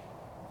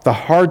 the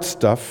hard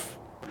stuff,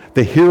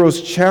 the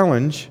hero's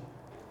challenge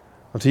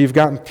until you've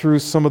gotten through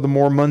some of the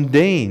more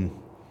mundane,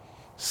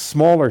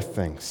 smaller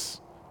things.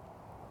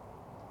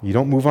 You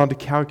don't move on to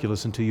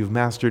calculus until you've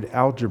mastered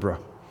algebra.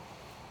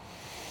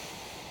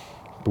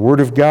 The Word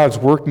of God's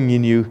working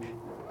in you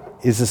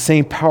is the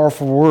same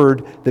powerful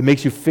Word that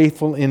makes you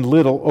faithful in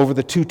little over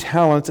the 2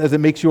 talents as it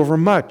makes you over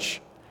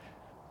much.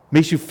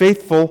 Makes you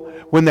faithful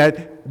when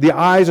the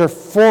eyes are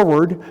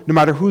forward, no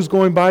matter who's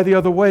going by the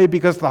other way,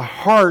 because the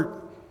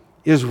heart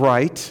is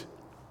right.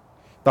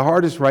 The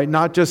heart is right,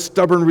 not just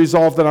stubborn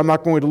resolve that I'm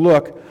not going to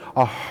look.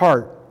 A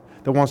heart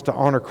that wants to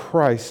honor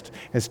Christ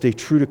and stay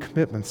true to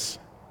commitments.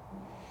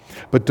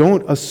 But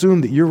don't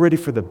assume that you're ready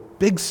for the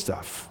big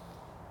stuff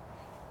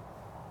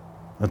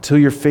until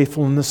you're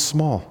faithful in the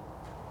small.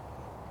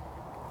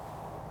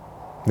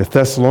 The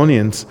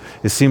Thessalonians,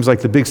 it seems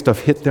like the big stuff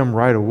hit them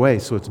right away,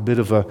 so it's a bit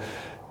of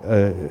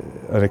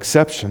an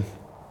exception.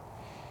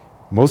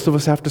 Most of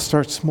us have to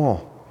start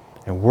small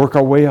and work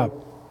our way up.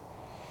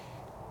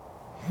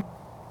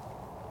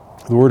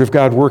 The Word of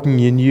God working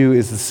in you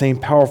is the same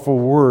powerful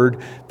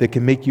Word that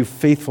can make you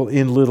faithful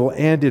in little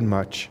and in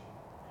much.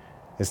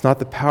 It's not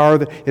that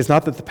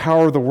the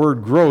power of the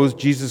Word grows.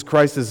 Jesus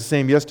Christ is the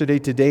same yesterday,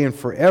 today, and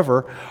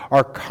forever.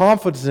 Our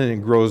confidence in it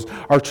grows.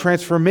 Our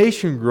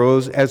transformation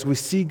grows as we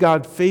see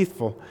God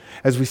faithful,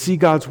 as we see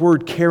God's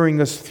Word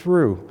carrying us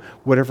through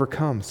whatever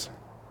comes.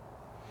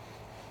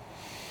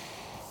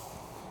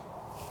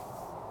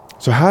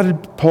 So how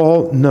did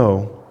Paul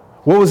know?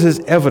 What was his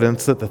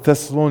evidence that the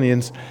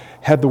Thessalonians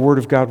had the Word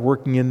of God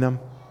working in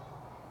them?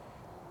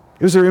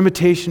 It was their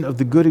imitation of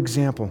the good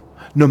example.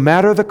 No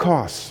matter the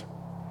cost,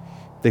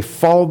 they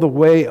followed the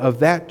way of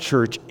that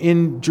church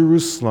in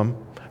Jerusalem,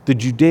 the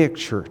Judaic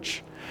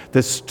church,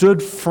 that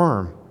stood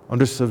firm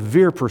under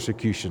severe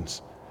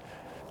persecutions.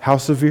 How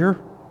severe?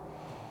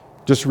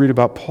 Just read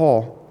about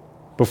Paul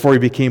before he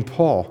became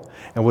Paul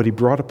and what he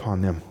brought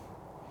upon them.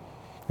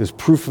 There's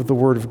proof of the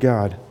Word of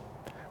God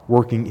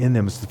working in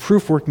them. It's the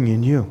proof working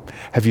in you.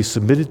 Have you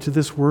submitted to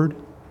this Word?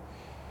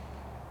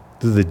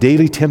 Do the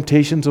daily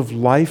temptations of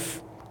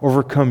life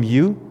overcome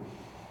you?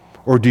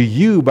 Or do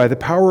you, by the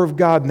power of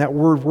God and that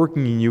Word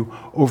working in you,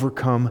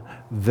 overcome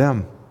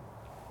them?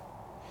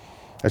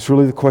 That's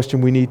really the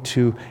question we need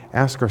to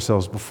ask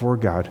ourselves before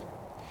God.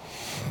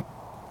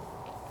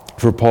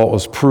 For Paul, it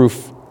was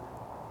proof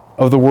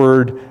of the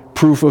Word,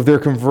 proof of their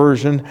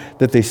conversion,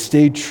 that they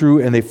stayed true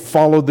and they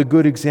followed the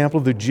good example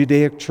of the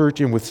Judaic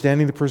church in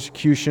withstanding the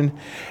persecution.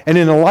 And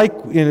in a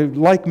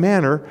like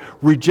manner,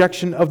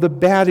 rejection of the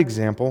bad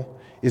example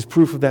is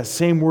proof of that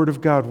same Word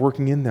of God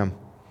working in them.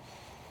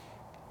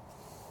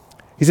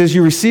 He says,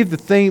 you received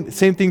the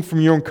same thing from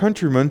your own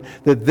countrymen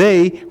that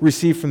they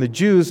received from the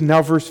Jews.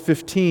 Now verse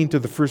 15 to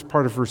the first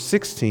part of verse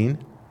 16.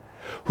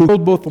 Who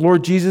killed both the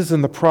Lord Jesus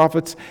and the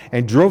prophets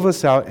and drove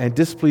us out and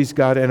displeased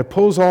God and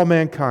opposed all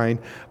mankind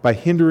by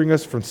hindering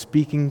us from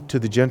speaking to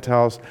the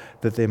Gentiles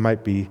that they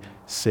might be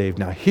saved.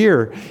 Now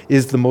here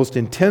is the most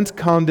intense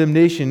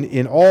condemnation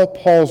in all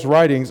Paul's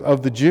writings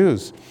of the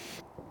Jews.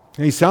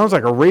 And he sounds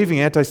like a raving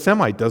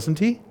anti-Semite, doesn't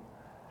he?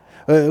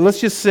 Let's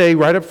just say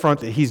right up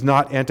front that he's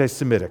not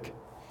anti-Semitic.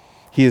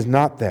 He is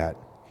not that,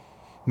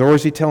 nor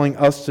is he telling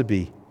us to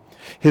be.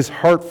 His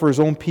heart for his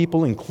own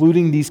people,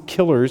 including these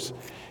killers,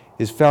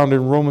 is found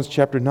in Romans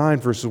chapter 9,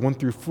 verses 1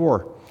 through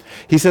 4.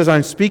 He says,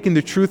 I'm speaking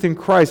the truth in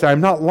Christ. I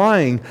am not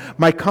lying.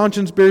 My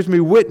conscience bears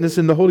me witness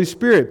in the Holy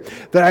Spirit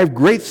that I have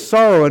great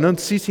sorrow and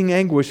unceasing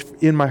anguish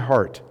in my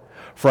heart.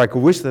 For I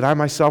could wish that I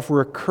myself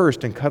were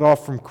accursed and cut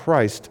off from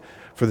Christ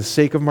for the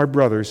sake of my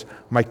brothers,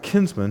 my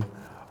kinsmen,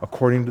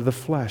 according to the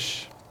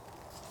flesh.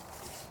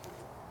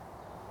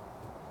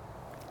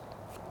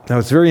 Now,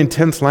 it's very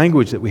intense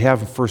language that we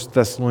have in 1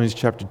 Thessalonians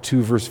chapter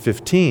 2, verse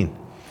 15.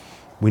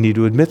 We need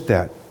to admit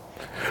that.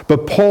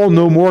 But Paul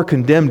no more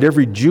condemned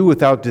every Jew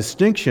without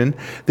distinction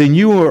than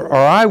you or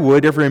I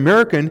would, every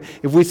American,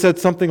 if we said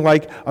something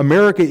like,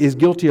 America is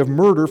guilty of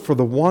murder for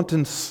the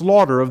wanton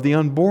slaughter of the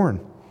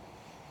unborn.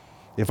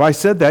 If I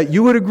said that,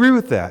 you would agree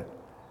with that.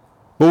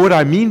 But what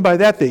I mean by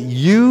that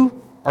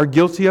you are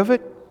guilty of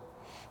it?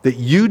 That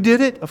you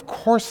did it? Of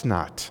course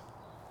not.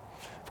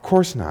 Of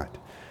course not.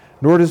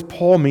 Nor does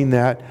Paul mean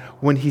that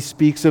when he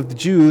speaks of the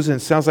Jews, and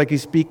it sounds like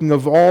he's speaking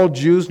of all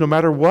Jews no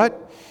matter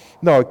what.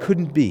 No, it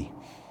couldn't be.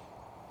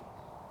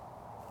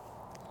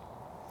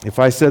 If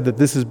I said that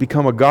this has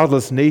become a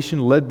godless nation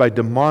led by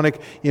demonic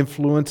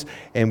influence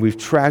and we've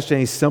trashed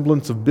any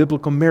semblance of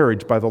biblical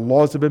marriage by the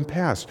laws that have been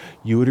passed,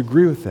 you would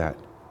agree with that.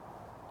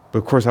 But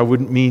of course, I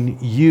wouldn't mean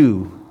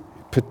you,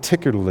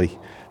 particularly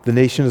the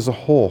nation as a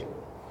whole.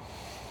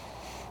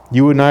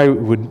 You and I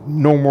would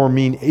no more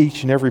mean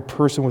each and every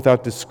person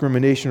without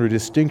discrimination or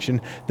distinction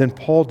than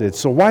Paul did.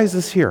 So why is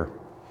this here?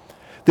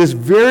 This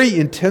very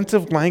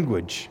intensive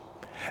language.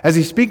 As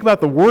he's speaking about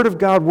the Word of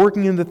God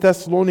working in the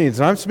Thessalonians,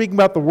 and I'm speaking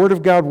about the Word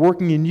of God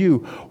working in you,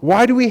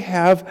 why do we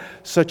have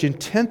such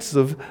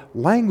intensive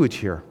language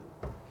here?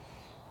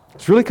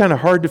 It's really kind of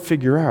hard to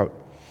figure out.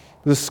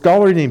 There's a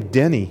scholar named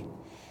Denny,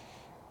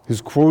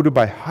 who's quoted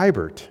by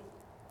Hibert,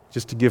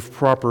 just to give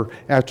proper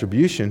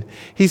attribution.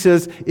 He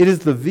says, it is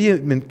the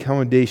vehement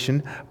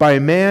commendation by a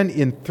man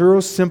in thorough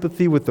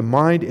sympathy with the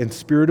mind and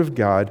spirit of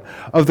God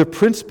of the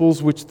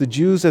principles which the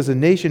Jews as a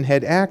nation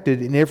had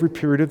acted in every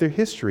period of their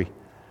history.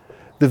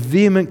 The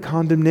vehement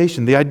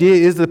condemnation. The idea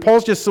is that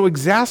Paul's just so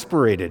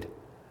exasperated.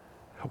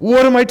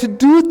 What am I to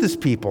do with this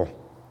people?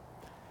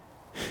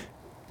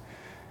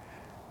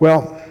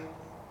 Well,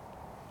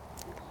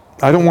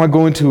 I don't want to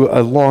go into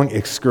a long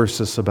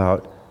excursus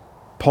about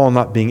Paul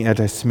not being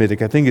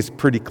anti-Semitic. I think it's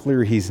pretty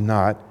clear he's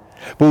not.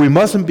 But we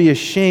mustn't be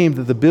ashamed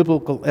that the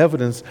biblical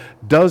evidence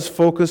does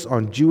focus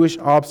on Jewish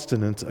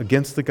obstinance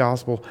against the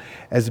gospel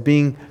as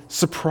being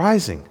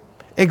surprising,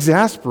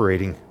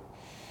 exasperating.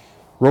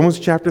 Romans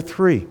chapter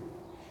 3.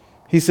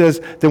 He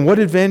says, then what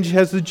advantage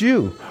has the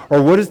Jew?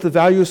 Or what is the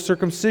value of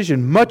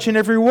circumcision? Much in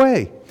every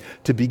way.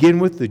 To begin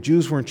with, the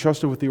Jews were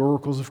entrusted with the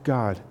oracles of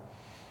God.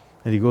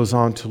 And he goes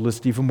on to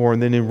list even more.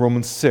 And then in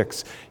Romans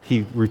 6,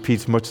 he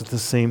repeats much of the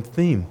same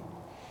theme.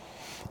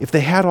 If they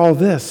had all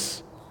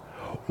this,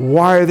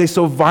 why are they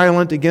so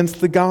violent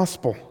against the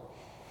gospel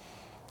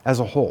as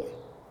a whole?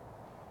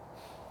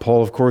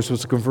 Paul, of course,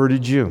 was a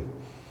converted Jew.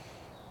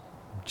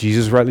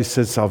 Jesus rightly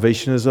said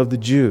salvation is of the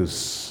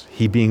Jews.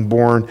 He being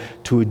born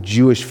to a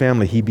Jewish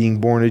family, he being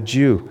born a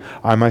Jew.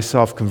 I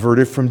myself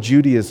converted from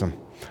Judaism.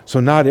 So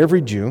not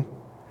every Jew.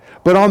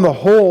 But on the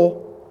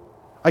whole,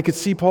 I could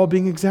see Paul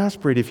being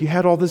exasperated. If you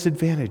had all this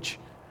advantage,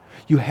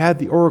 you had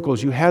the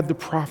oracles, you had the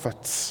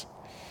prophets.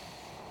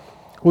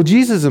 Well,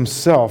 Jesus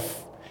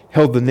himself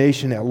held the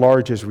nation at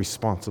large as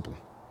responsible.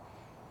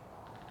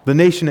 The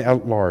nation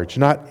at large,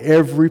 not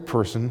every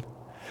person.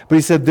 But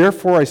he said,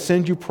 therefore I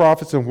send you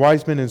prophets and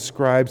wise men and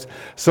scribes,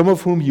 some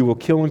of whom you will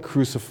kill and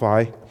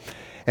crucify,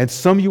 and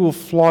some you will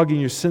flog in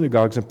your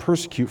synagogues and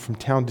persecute from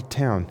town to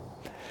town,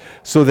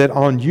 so that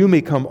on you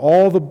may come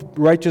all the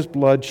righteous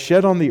blood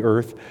shed on the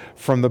earth,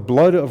 from the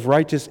blood of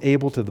righteous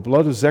Abel to the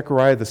blood of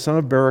Zechariah the son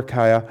of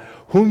Berechiah,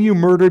 whom you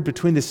murdered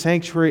between the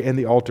sanctuary and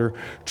the altar.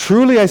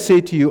 Truly I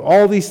say to you,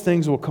 all these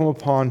things will come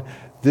upon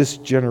this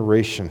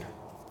generation.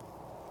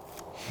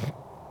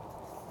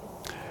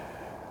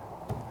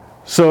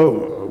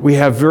 So we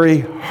have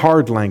very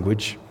hard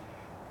language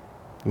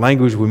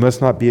we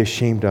must not be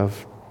ashamed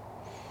of.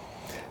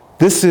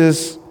 This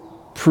is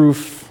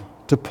proof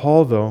to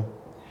Paul, though,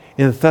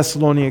 in the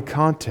Thessalonian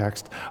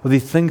context of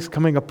these things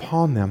coming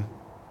upon them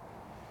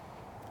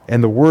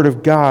and the Word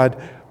of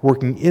God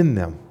working in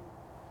them.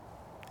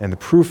 And the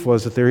proof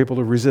was that they're able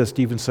to resist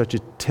even such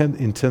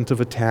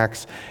intensive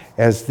attacks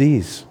as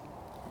these.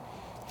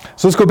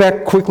 So let's go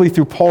back quickly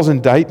through Paul's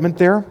indictment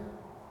there.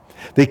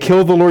 They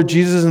killed the Lord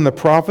Jesus and the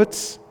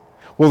prophets.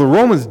 Well, the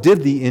Romans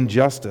did the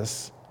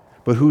injustice,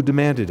 but who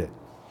demanded it?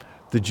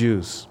 The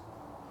Jews.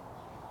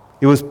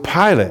 It was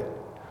Pilate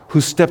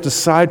who stepped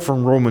aside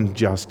from Roman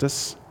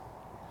justice.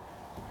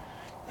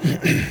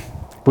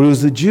 But it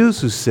was the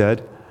Jews who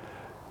said,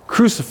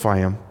 crucify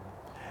him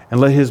and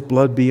let his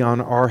blood be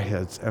on our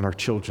heads and our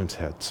children's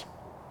heads.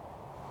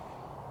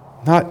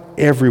 Not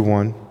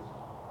everyone,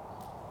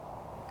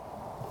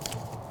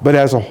 but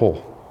as a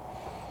whole.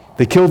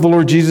 They killed the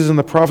Lord Jesus and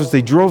the prophets.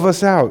 They drove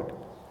us out.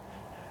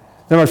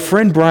 Now, my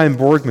friend Brian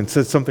Borgman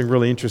said something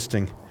really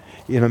interesting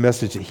in a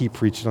message that he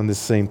preached on this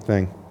same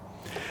thing.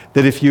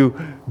 That if you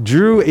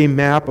drew a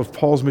map of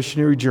Paul's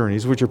missionary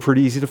journeys, which are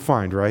pretty easy to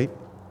find, right?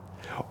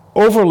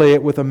 Overlay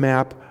it with a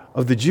map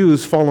of the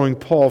Jews following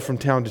Paul from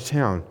town to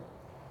town.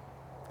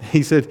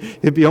 He said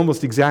it'd be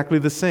almost exactly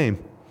the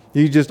same.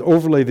 You just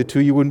overlay the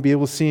two, you wouldn't be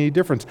able to see any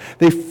difference.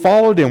 They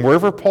followed him.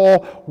 Wherever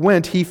Paul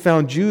went, he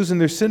found Jews in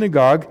their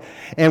synagogue,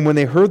 and when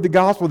they heard the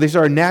gospel, they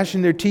started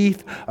gnashing their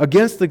teeth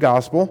against the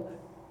gospel.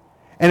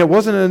 And it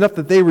wasn't enough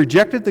that they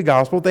rejected the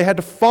gospel, they had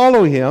to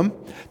follow him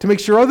to make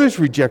sure others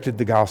rejected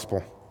the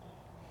gospel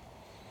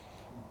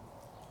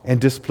and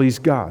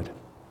displeased God,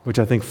 which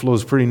I think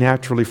flows pretty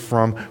naturally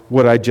from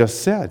what I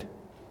just said.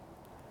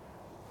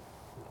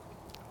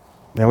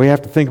 Now we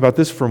have to think about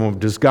this for a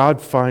moment. Does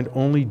God find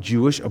only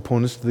Jewish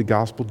opponents to the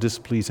gospel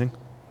displeasing?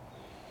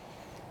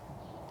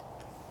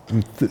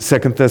 In 2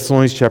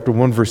 Thessalonians chapter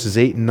 1, verses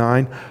 8 and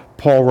 9,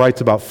 Paul writes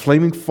about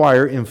flaming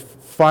fire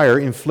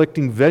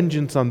inflicting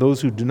vengeance on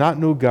those who do not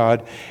know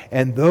God,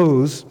 and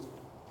those,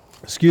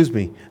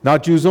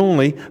 not Jews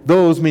only,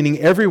 those meaning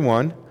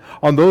everyone,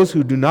 on those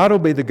who do not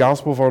obey the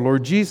gospel of our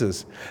Lord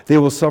Jesus. They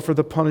will suffer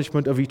the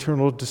punishment of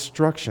eternal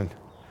destruction.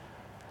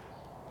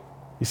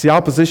 You see,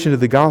 opposition to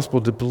the gospel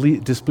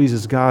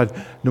displeases God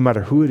no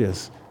matter who it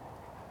is.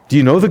 Do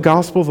you know the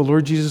gospel of the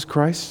Lord Jesus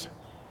Christ?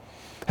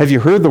 Have you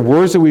heard the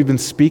words that we've been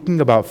speaking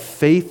about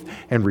faith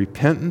and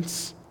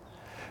repentance?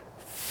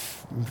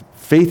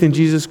 Faith in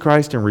Jesus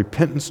Christ and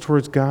repentance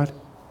towards God?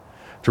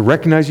 To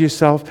recognize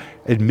yourself,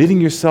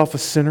 admitting yourself a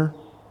sinner,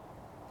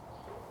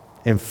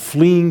 and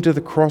fleeing to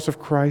the cross of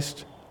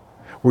Christ,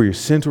 where your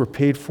sins were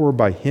paid for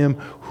by Him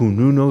who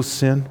knew no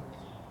sin?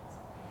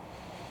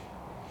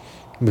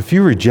 If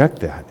you reject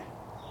that,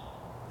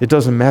 it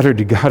doesn't matter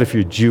to God if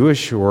you're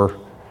Jewish or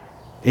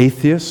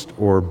atheist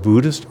or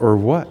Buddhist or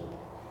what.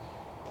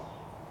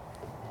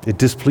 It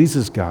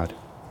displeases God.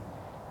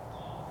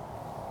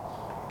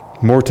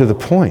 More to the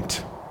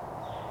point,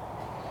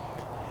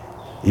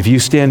 if you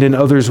stand in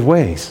others'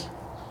 ways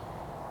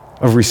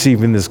of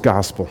receiving this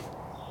gospel,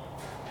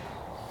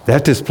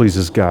 that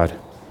displeases God.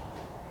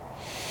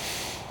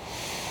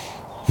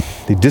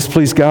 They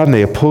displease God and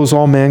they oppose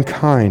all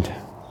mankind.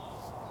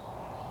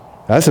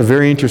 That's a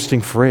very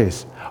interesting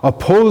phrase.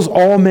 Oppose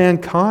all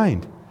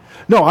mankind.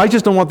 No, I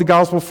just don't want the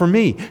gospel for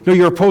me. No,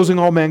 you're opposing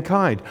all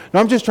mankind. No,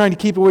 I'm just trying to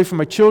keep away from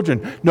my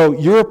children. No,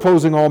 you're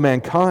opposing all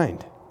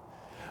mankind.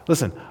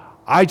 Listen,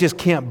 I just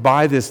can't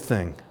buy this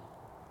thing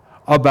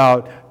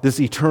about this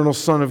eternal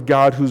Son of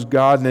God who's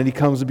God, and then he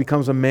comes and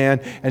becomes a man,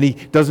 and he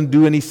doesn't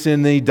do any sin,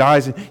 and then he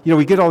dies. And,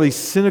 we get all these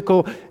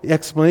cynical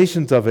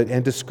explanations of it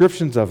and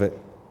descriptions of it.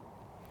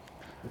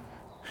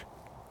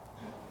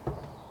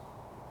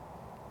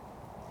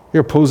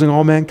 You're opposing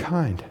all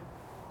mankind.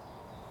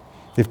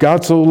 If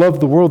God so loved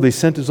the world, they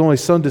sent his only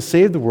Son to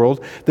save the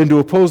world, then to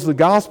oppose the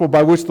gospel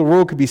by which the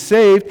world could be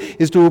saved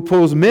is to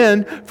oppose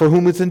men for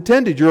whom it's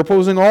intended. You're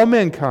opposing all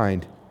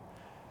mankind.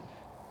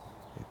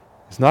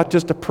 It's not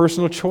just a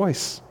personal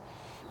choice.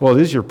 Well,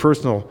 it is your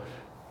personal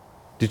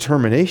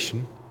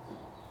determination.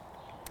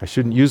 I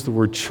shouldn't use the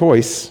word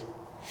choice.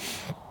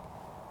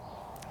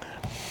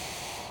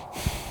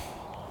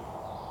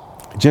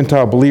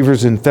 Gentile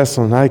believers in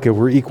Thessalonica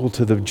were equal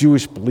to the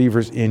Jewish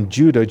believers in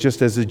Judah,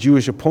 just as the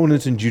Jewish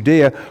opponents in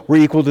Judea were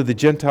equal to the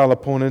Gentile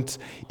opponents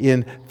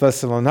in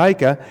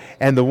Thessalonica.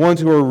 And the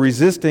ones who are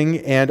resisting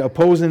and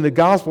opposing the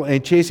gospel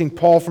and chasing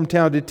Paul from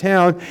town to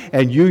town,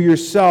 and you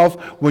yourself,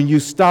 when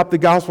you stop the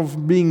gospel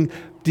from being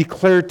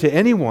declared to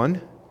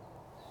anyone,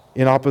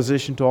 in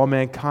opposition to all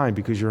mankind,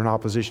 because you're in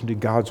opposition to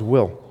God's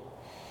will.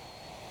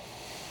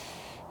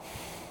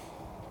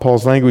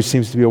 Paul's language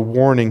seems to be a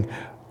warning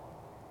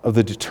of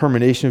the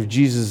determination of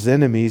Jesus'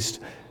 enemies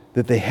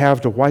that they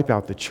have to wipe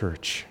out the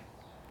church.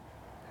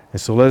 And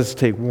so let us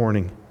take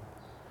warning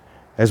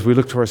as we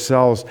look to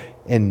ourselves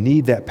and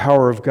need that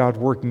power of God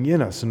working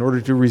in us in order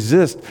to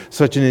resist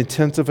such an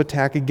intensive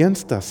attack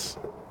against us.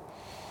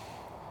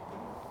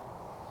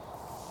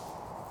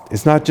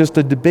 It's not just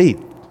a debate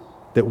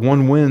that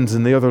one wins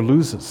and the other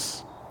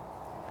loses.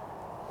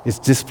 It's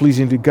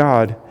displeasing to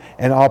God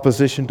and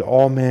opposition to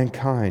all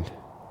mankind.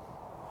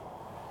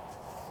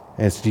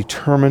 And it's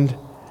determined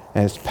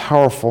and it's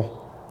powerful.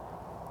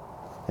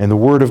 And the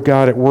Word of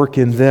God at work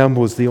in them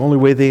was the only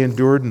way they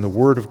endured, and the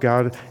Word of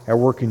God at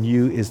work in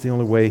you is the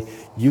only way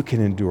you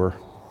can endure.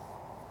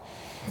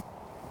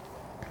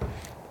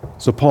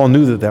 So Paul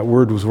knew that that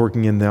Word was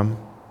working in them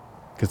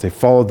because they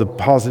followed the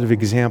positive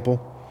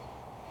example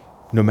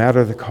no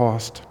matter the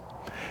cost.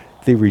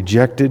 They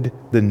rejected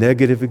the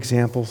negative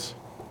examples.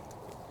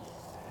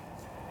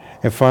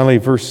 And finally,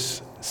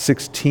 verse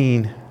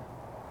 16,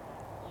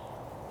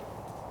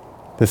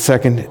 the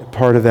second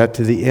part of that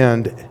to the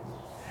end,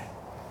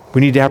 we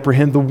need to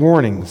apprehend the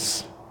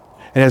warnings.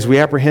 And as we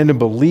apprehend and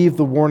believe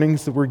the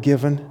warnings that we're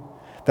given,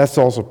 that's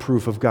also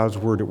proof of God's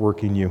Word at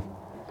work in you.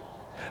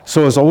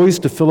 So as always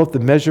to fill up the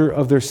measure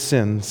of their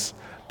sins,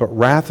 but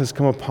wrath has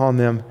come upon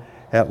them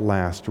at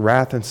last.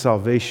 Wrath and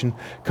salvation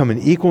come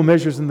in equal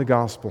measures in the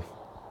gospel.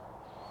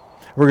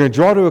 We're going to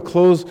draw to a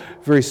close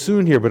very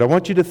soon here, but I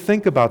want you to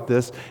think about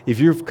this. If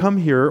you've come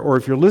here or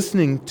if you're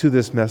listening to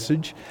this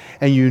message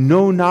and you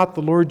know not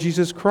the Lord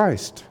Jesus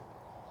Christ,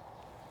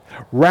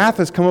 wrath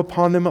has come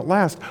upon them at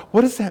last.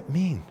 What does that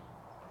mean?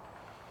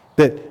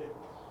 That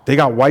they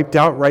got wiped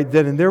out right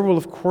then and there? Well,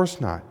 of course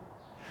not.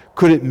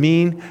 Could it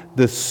mean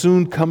the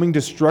soon coming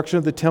destruction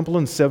of the temple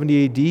in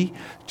 70 AD,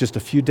 just a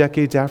few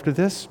decades after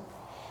this?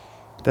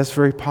 That's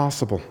very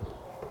possible.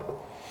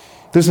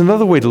 There's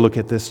another way to look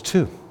at this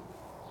too.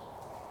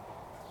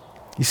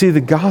 You see,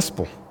 the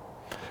gospel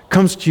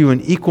comes to you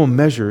in equal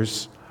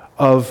measures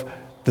of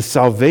the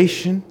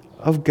salvation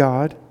of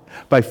God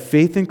by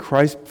faith in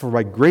Christ, for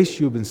by grace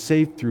you have been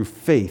saved through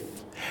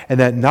faith, and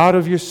that not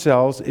of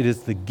yourselves, it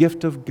is the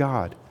gift of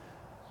God,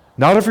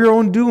 not of your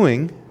own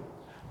doing,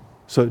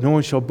 so that no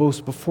one shall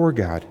boast before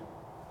God.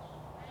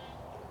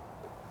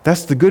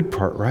 That's the good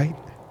part, right?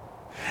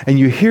 And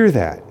you hear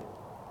that.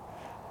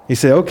 You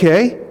say,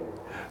 okay,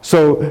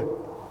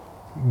 so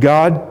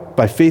God,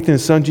 by faith in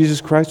His Son, Jesus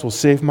Christ, will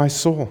save my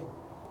soul.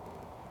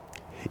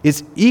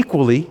 It's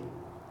equally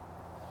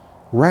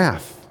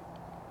wrath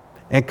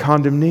and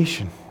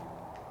condemnation.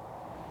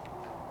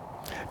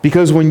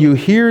 Because when you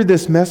hear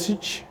this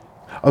message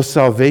of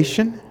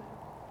salvation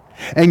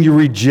and you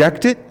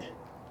reject it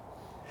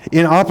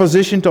in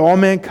opposition to all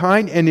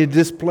mankind and in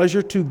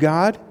displeasure to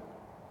God,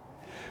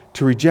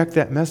 to reject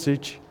that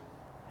message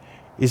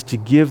is to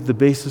give the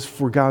basis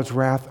for God's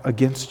wrath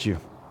against you.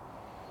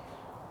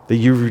 That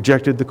you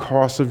rejected the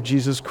cross of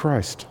Jesus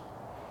Christ.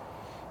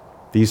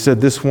 That you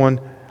said this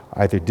one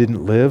either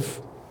didn't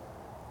live,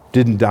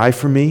 didn't die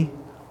for me,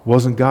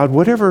 wasn't God,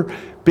 whatever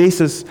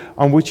basis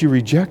on which you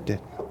reject it.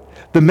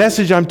 The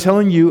message I'm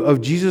telling you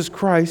of Jesus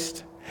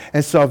Christ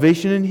and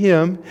salvation in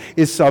Him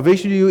is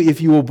salvation to you if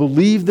you will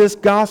believe this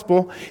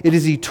gospel. It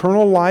is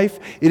eternal life.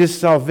 It is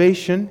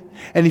salvation.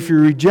 And if you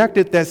reject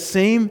it, that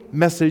same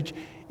message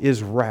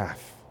is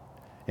wrath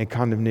and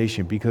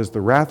condemnation, because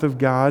the wrath of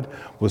God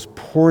was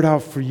poured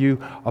out for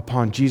you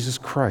upon Jesus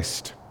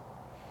Christ.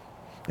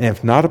 And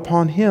if not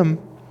upon him,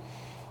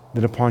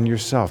 then upon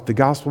yourself. The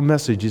gospel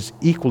message is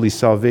equally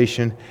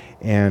salvation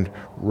and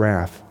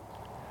wrath.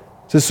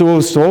 It says, so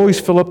as to always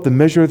fill up the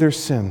measure of their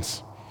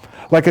sins,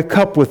 like a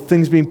cup with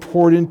things being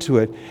poured into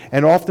it.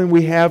 And often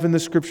we have in the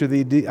scripture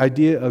the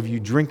idea of you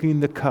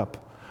drinking the cup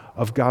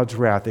of God's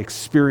wrath,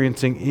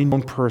 experiencing in your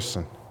own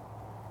person.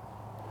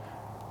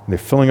 And they're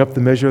filling up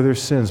the measure of their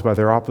sins by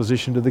their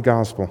opposition to the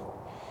gospel.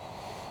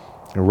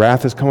 And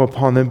wrath has come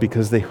upon them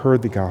because they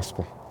heard the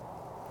gospel.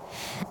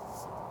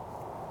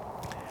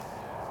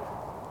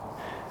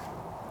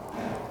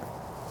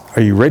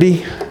 Are you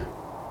ready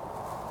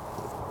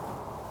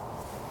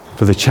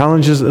for the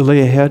challenges that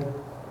lay ahead?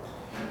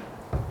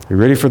 Are you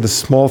ready for the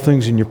small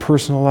things in your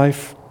personal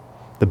life?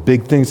 The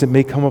big things that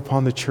may come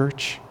upon the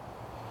church?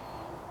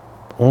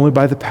 Only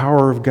by the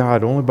power of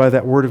God, only by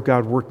that word of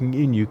God working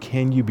in you,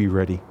 can you be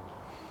ready.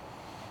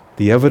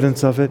 The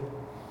evidence of it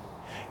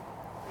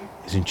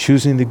is in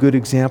choosing the good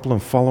example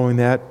and following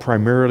that,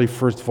 primarily,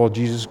 first of all,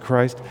 Jesus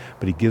Christ,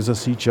 but he gives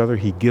us each other.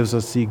 He gives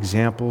us the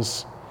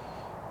examples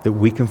that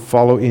we can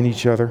follow in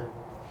each other,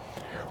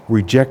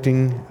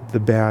 rejecting the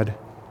bad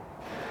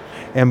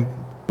and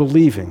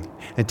believing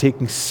and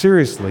taking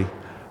seriously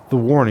the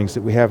warnings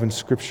that we have in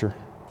Scripture.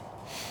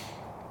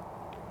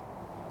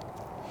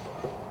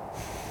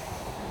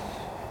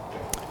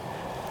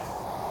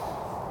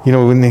 You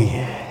know, when they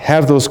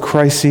have those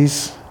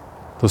crises,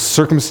 those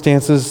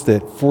circumstances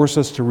that force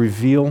us to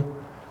reveal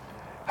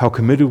how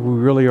committed we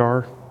really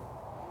are,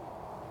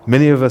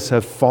 many of us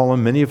have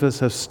fallen, many of us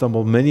have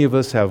stumbled, many of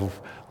us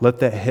have let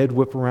that head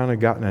whip around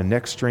and gotten a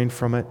neck strain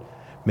from it.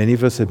 Many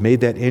of us have made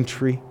that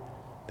entry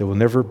that will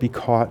never be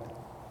caught.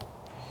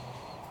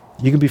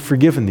 You can be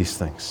forgiven these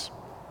things.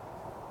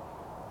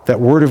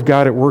 That word of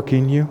God at work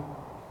in you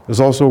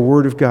is also a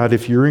word of God,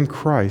 if you're in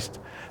Christ,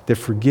 that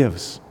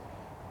forgives.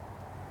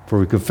 For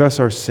we confess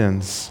our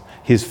sins,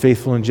 he is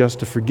faithful and just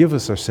to forgive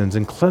us our sins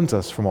and cleanse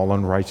us from all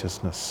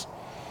unrighteousness.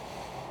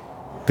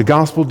 The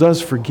gospel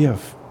does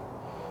forgive.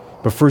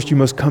 But first you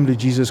must come to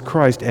Jesus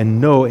Christ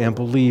and know and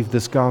believe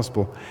this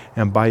gospel,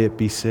 and by it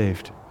be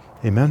saved.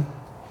 Amen?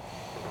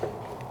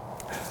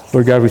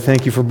 Lord God, we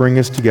thank you for bringing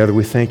us together.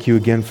 We thank you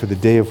again for the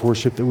day of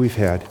worship that we've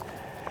had.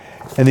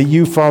 And that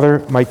you,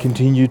 Father, might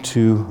continue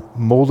to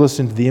mold us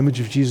into the image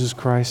of Jesus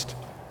Christ.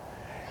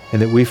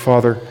 And that we,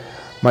 Father,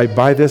 might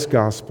by this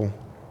gospel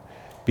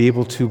be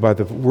able to, by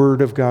the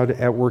word of God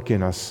at work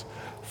in us,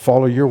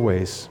 follow your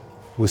ways,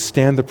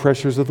 withstand the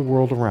pressures of the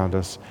world around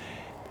us,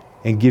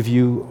 and give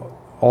you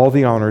all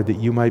the honor that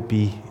you might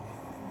be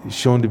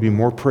shown to be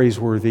more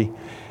praiseworthy.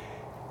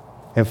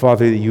 And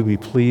Father, that you be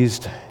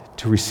pleased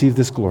to receive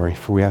this glory.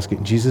 For we ask it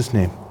in Jesus'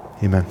 name.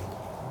 Amen.